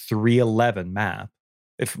a 311 map,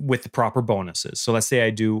 with the proper bonuses. So let's say I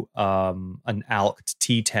do an Alct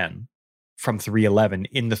T10 from 311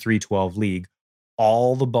 in the 312 league,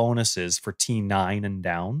 all the bonuses for T9 and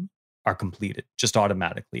down are completed just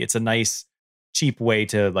automatically. It's a nice, cheap way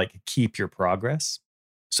to keep your progress.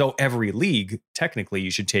 So every league, technically,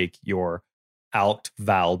 you should take your Alct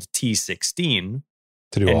Vald T16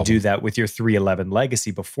 and do that with your 311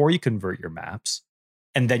 legacy before you convert your maps.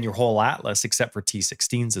 And then your whole atlas, except for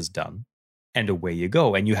T16s, is done. And away you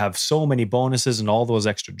go. And you have so many bonuses and all those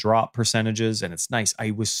extra drop percentages. And it's nice.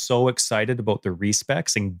 I was so excited about the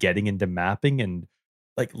respecs and getting into mapping and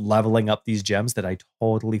leveling up these gems that I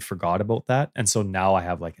totally forgot about that. And so now I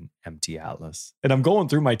have an empty atlas. And I'm going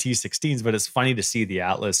through my T16s, but it's funny to see the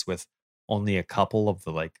atlas with only a couple of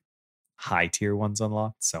the high tier ones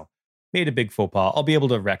unlocked. So made a big faux pas. I'll be able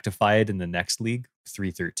to rectify it in the next league,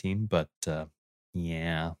 313. But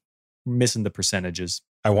yeah, missing the percentages.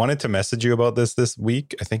 I wanted to message you about this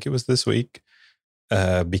week. I think it was this week.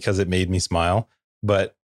 because it made me smile.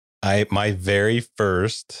 But my very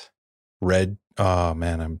first red, oh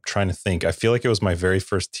man, I'm trying to think. I feel like it was my very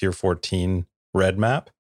first tier 14 red map.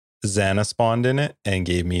 Xana spawned in it and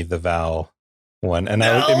gave me the Val one. And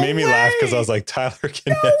it made me laugh because I was like, Tyler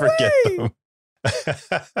can never get them.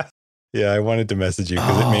 Yeah, I wanted to message you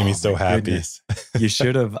because it made me so happy. Goodness. You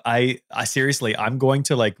should have. I seriously, I'm going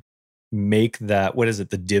to like make that, what is it,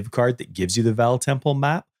 the div card that gives you the Val Temple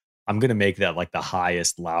map? I'm going to make that like the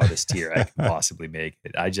highest, loudest tier I can possibly make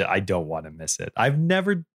it. I don't want to miss it. I've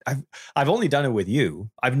only done it with you.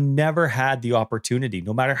 I've never had the opportunity,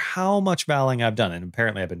 no matter how much valing I've done. And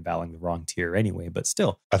apparently I've been valing the wrong tier anyway, but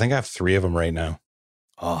still. I think I have 3 of them right now.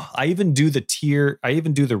 Oh, I even do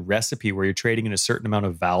the recipe where you're trading in a certain amount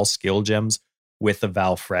of Val skill gems with a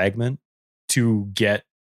Val fragment to get,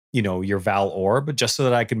 your Val orb, just so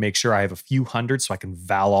that I can make sure I have a few hundred so I can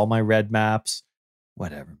Val all my red maps.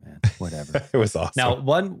 Whatever, man. Whatever. It was awesome. Now,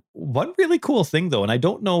 one really cool thing though, and I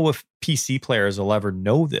don't know if PC players will ever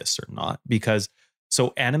know this or not, because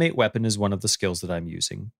so animate weapon is one of the skills that I'm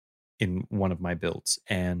using in one of my builds,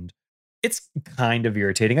 and it's kind of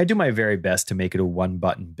irritating. I do my very best to make it a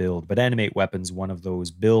 1-button build, but animate weapon's one of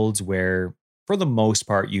those builds where, for the most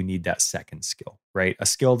part, you need that second skill, right? A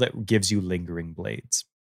skill that gives you lingering blades.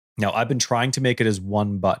 Now, I've been trying to make it as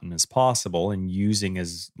 1 button as possible and using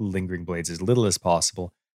as lingering blades as little as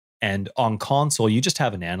possible. And on console, you just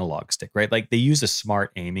have an analog stick, right? Like they use a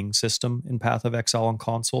smart aiming system in Path of Exile on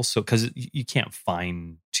console. So, because you can't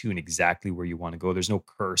fine tune exactly where you want to go. There's no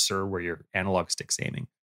cursor where your analog stick's aiming.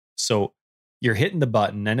 So you're hitting the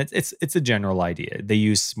button, and it's a general idea. They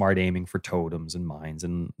use smart aiming for totems and mines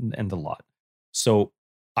and the lot. So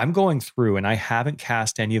I'm going through and I haven't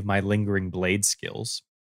cast any of my lingering blade skills,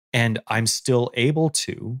 and I'm still able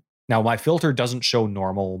to. Now, my filter doesn't show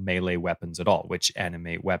normal melee weapons at all, which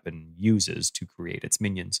animate weapon uses to create its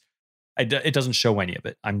minions. It doesn't show any of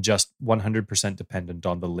it. I'm just 100% dependent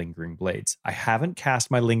on the lingering blades. I haven't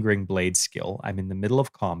cast my lingering blade skill. I'm in the middle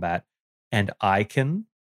of combat, and I can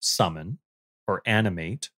summon or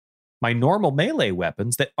animate my normal melee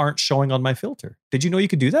weapons that aren't showing on my filter. Did you know you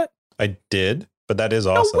could do that? I did, but that is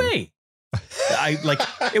awesome. No way.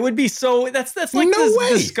 It would be so, that's like no way.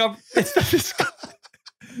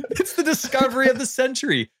 It's the discovery of the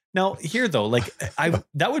century. Now here though,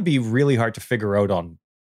 that would be really hard to figure out on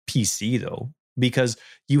PC though, because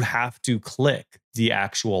you have to click the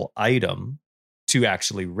actual item to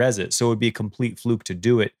actually res it. So it would be a complete fluke to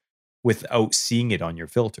do it without seeing it on your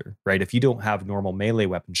filter, right? If you don't have normal melee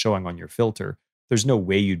weapon showing on your filter, there's no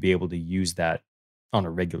way you'd be able to use that on a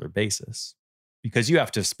regular basis, because you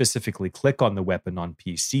have to specifically click on the weapon on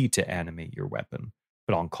PC to animate your weapon.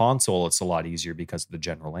 But on console, it's a lot easier because of the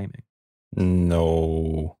general aiming.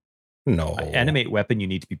 No. Animate weapon, you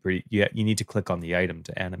need to click on the item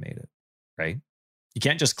to animate it, right? You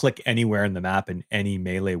can't just click anywhere in the map and any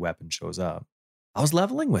melee weapon shows up. I was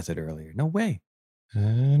leveling with it earlier. No way. I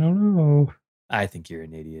don't know. I think you're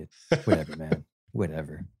an idiot. Whatever, man.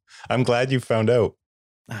 Whatever. I'm glad you found out.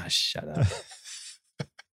 Shut up.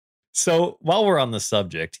 So while we're on the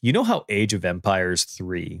subject, you know how Age of Empires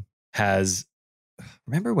 3 has...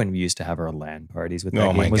 Remember when we used to have our LAN parties with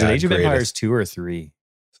that game? Was it Age of Empires 2 or 3?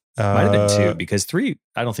 Might have been 2, because 3,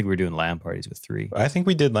 I don't think we were doing LAN parties with 3. I think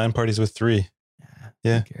we did LAN parties with 3.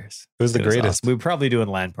 Yeah. Who cares? It was the greatest. Awesome. We were probably doing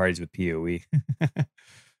LAN parties with PoE.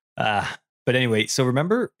 But anyway, so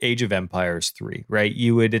remember Age of Empires 3, right?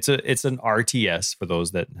 It's an RTS for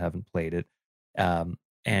those that haven't played it.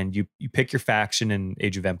 And you pick your faction in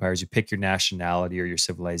Age of Empires, you pick your nationality or your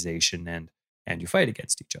civilization, and you fight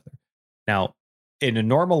against each other. Now, in a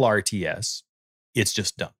normal RTS, it's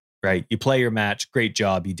just done, right? You play your match, great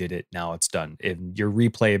job, you did it, now it's done. And your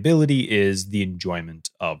replayability is the enjoyment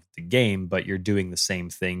of the game, but you're doing the same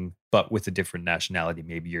thing, but with a different nationality.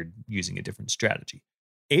 Maybe you're using a different strategy.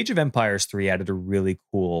 Age of Empires 3 added a really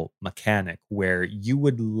cool mechanic where you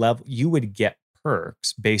would get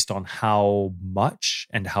perks based on how much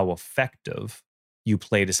and how effective you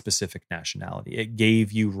played a specific nationality. It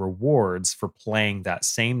gave you rewards for playing that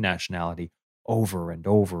same nationality over and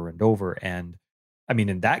over and over. And I mean,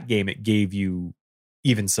 in that game, it gave you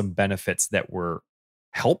even some benefits that were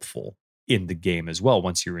helpful in the game as well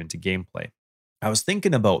once you're into gameplay. I was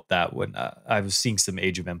thinking about that when I was seeing some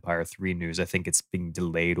Age of Empire 3 news. I think it's being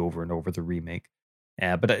delayed over and over, the remake.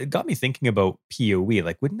 But it got me thinking about PoE.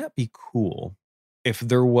 Like, wouldn't that be cool if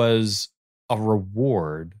there was a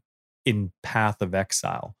reward in Path of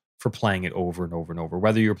Exile for playing it over and over and over,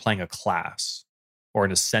 whether you're playing a class or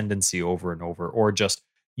an ascendancy over and over, or just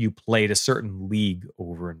you played a certain league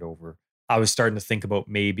over and over. I was starting to think about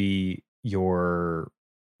maybe your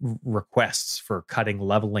requests for cutting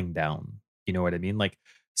leveling down. You know what I mean? Like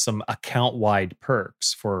some account-wide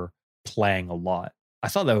perks for playing a lot. I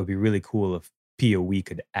thought that would be really cool if PoE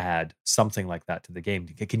could add something like that to the game.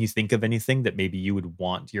 Can you think of anything that maybe you would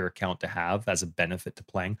want your account to have as a benefit to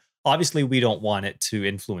playing? Obviously, we don't want it to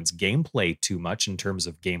influence gameplay too much in terms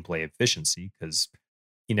of gameplay efficiency, because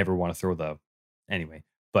you never want to throw the... Anyway,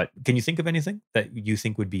 but can you think of anything that you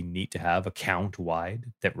think would be neat to have account-wide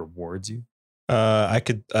that rewards you?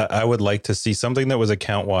 I would like to see something that was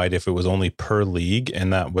account wide if it was only per league,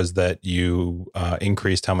 and that was that you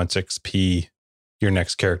increased how much XP your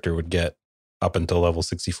next character would get up until level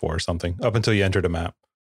 64 or something, up until you entered a map,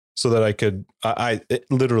 so that I could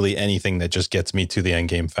literally anything that just gets me to the end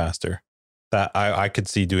game faster. That I could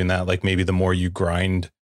see doing that. Like maybe the more you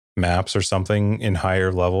grind maps or something in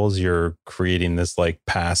higher levels, you're creating this like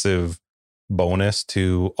passive bonus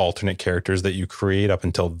to alternate characters that you create up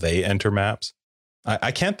until they enter maps.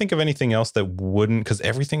 I can't think of anything else that wouldn't, because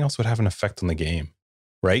everything else would have an effect on the game,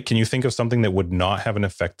 right? Can you think of something that would not have an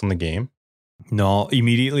effect on the game? No,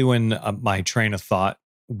 immediately when my train of thought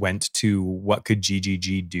went to what could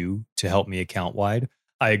GGG do to help me account wide,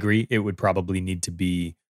 I agree. It would probably need to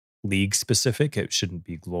be league specific. It shouldn't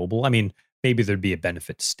be global. I mean, maybe there'd be a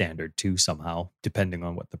benefit to standard too somehow, depending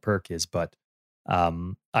on what the perk is. But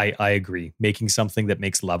I agree. Making something that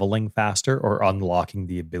makes leveling faster or unlocking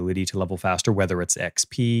the ability to level faster, whether it's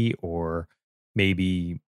XP or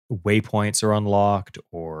maybe waypoints are unlocked,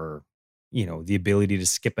 or, you know, the ability to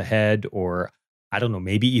skip ahead, or I don't know,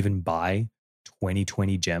 maybe even buy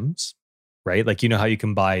 2020 gems, right? Like, you know how you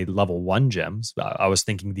can buy level 1 gems. I was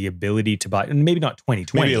thinking the ability to buy, and maybe not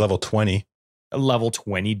 2020, maybe level 20. Level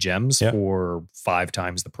 20 gems for 5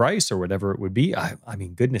 times the price or whatever it would be. I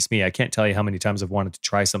mean, goodness me, I can't tell you how many times I've wanted to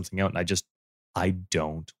try something out, and I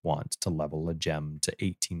don't want to level a gem to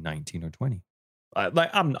 18, 19, or 20.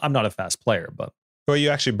 I'm not a fast player, but. Well, you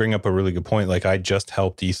actually bring up a really good point. Like I just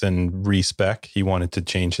helped Ethan respec. He wanted to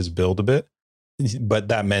change his build a bit, but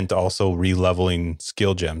that meant also re-leveling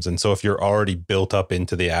skill gems. And so if you're already built up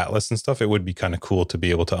into the Atlas and stuff, it would be kind of cool to be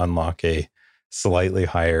able to unlock a slightly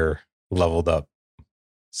higher leveled up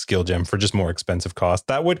skill gem for just more expensive cost.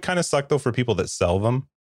 That would kind of suck though for people that sell them.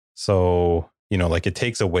 So, you know, like it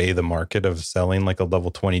takes away the market of selling like a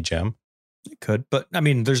level 20 gem. It could, but I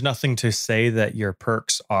mean, there's nothing to say that your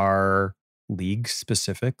perks are league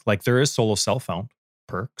specific. Like there is solo self-found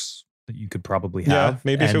perks that you could probably have. Yeah,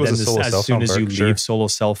 maybe if it was a solo self-found as soon as perk, you leave solo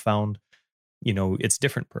self-found, you know, it's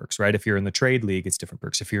different perks, right? If you're in the trade league, it's different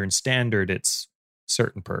perks. If you're in standard, it's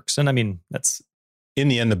certain perks. And I mean, that's... In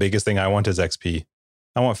the end, the biggest thing I want is XP.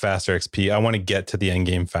 I want faster XP. I want to get to the end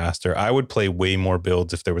game faster. I would play way more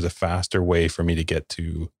builds if there was a faster way for me to get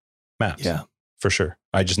to maps. Yeah, for sure.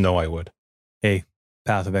 I just know I would. Hey,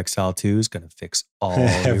 Path of Exile 2 is going to fix all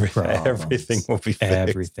your problems. Everything will be fixed.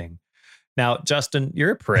 Everything. Now, Justin,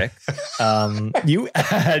 you're a prick.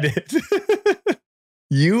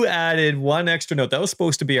 You added one extra note. That was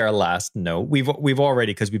supposed to be our last note. We've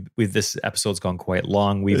already, because we've this episode's gone quite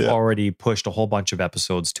long. We've already pushed a whole bunch of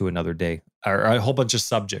episodes to another day, or a whole bunch of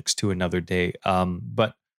subjects to another day.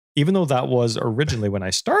 But even though that was originally when I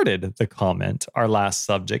started the comment, our last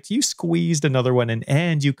subject, you squeezed another one in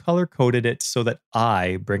and you color coded it so that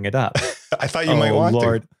I bring it up. I thought you might want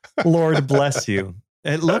Lord, to. Lord bless you.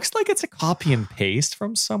 It looks like it's a copy and paste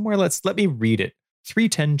from somewhere. Let me read it.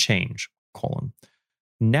 310 change, :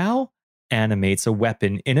 now animates a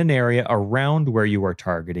weapon in an area around where you are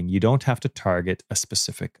targeting. You don't have to target a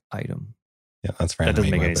specific item. Yeah, that's that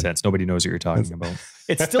doesn't make any sense. Nobody knows what you're talking about.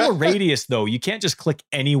 It's still a radius though. You can't just click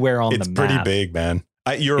anywhere on the map. It's pretty big, man.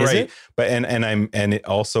 You're Is right. it? But and it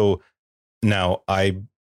also, now I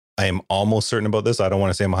am almost certain about this. I don't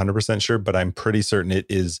want to say I'm 100% sure, but I'm pretty certain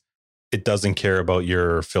it doesn't care about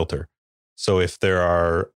your filter. So if there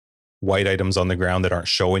are white items on the ground that aren't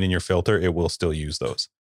showing in your filter, it will still use those.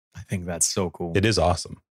 I think that's so cool. It is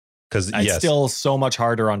awesome. Because it's still so much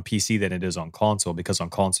harder on PC than it is on console, because on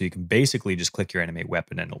console you can basically just click your animate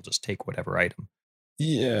weapon and it'll just take whatever item.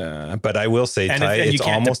 Yeah, but I will say, and Ty, it's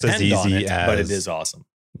almost as easy as. But it is awesome.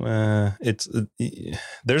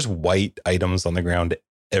 There's white items on the ground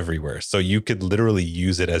everywhere, so you could literally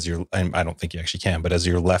use it as your. I don't think you actually can, but as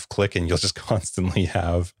your left click, and you'll just constantly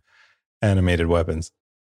have animated weapons.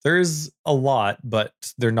 There's a lot, but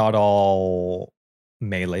they're not all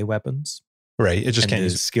melee weapons. Right. It just and can't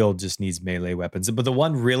his use skill just needs melee weapons. But the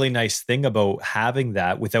one really nice thing about having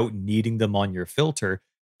that without needing them on your filter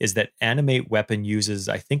is that animate weapon uses,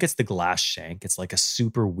 I think it's the glass shank. It's like a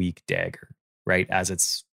super weak dagger, right?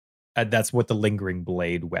 That's what the lingering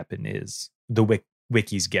blade weapon is. The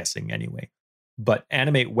wiki's guessing anyway. But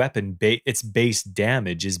animate weapon, its base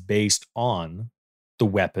damage is based on the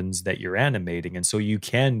weapons that you're animating. And so you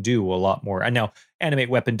can do a lot more. And now, animate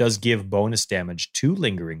weapon does give bonus damage to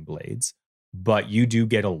lingering blades, but you do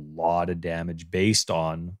get a lot of damage based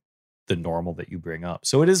on the normal that you bring up.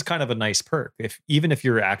 So it is kind of a nice perk. Even if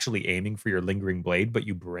you're actually aiming for your lingering blade, but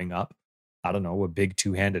you bring up, I don't know, a big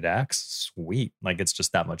two-handed axe, sweet. Like it's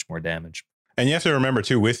just that much more damage. And you have to remember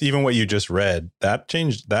too, with even what you just read, that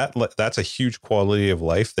changed that's a huge quality of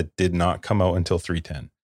life that did not come out until 3.10.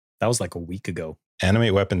 That was like a week ago.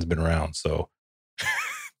 Animate weapon's been around, so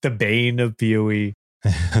the bane of PoE.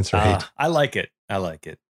 That's right. I like it.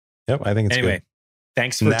 Yep, I think it's anyway. Good.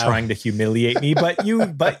 Thanks for trying to humiliate me, but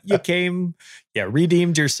you came,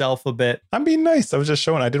 redeemed yourself a bit. I'm being nice. I was just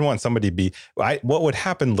showing. I didn't want somebody to be. What would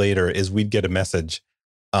happen later is we'd get a message.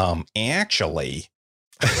 Actually.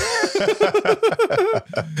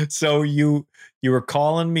 So you were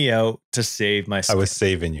calling me out to save my skin. I was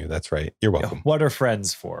saving you. That's right. You're welcome. What are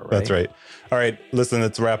friends for, right? That's right. All right. Listen,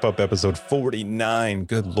 let's wrap up episode 49.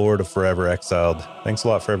 Good Lord of Forever Exiled. Thanks a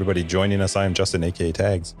lot for everybody joining us. I am Justin, aka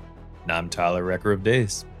Tags. And I'm Tyler, Wrecker of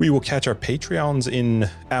Days. We will catch our Patreons in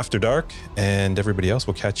After Dark, and everybody else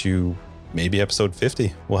will catch you maybe episode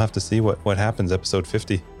 50. We'll have to see what happens episode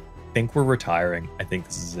 50. I think we're retiring. I think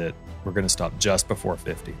this is it. We're going to stop just before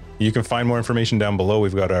 50. You can find more information down below.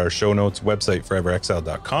 We've got our show notes website,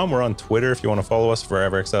 foreverexiled.com. We're on Twitter if you want to follow us,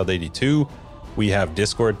 foreverexiled82. We have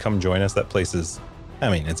Discord. Come join us. That place is,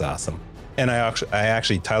 it's awesome. And I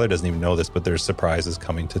actually, Tyler doesn't even know this, but there's surprises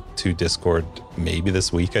coming to Discord maybe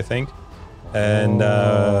this week, I think. And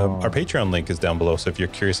our Patreon link is down below. So if you're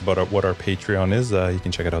curious about what our Patreon is, you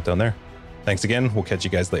can check it out down there. Thanks again. We'll catch you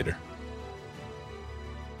guys later.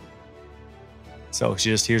 So she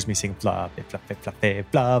just hears me sing fluffy, fluffy, fluffy,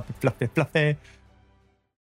 fluffy, fluffy, fluffy.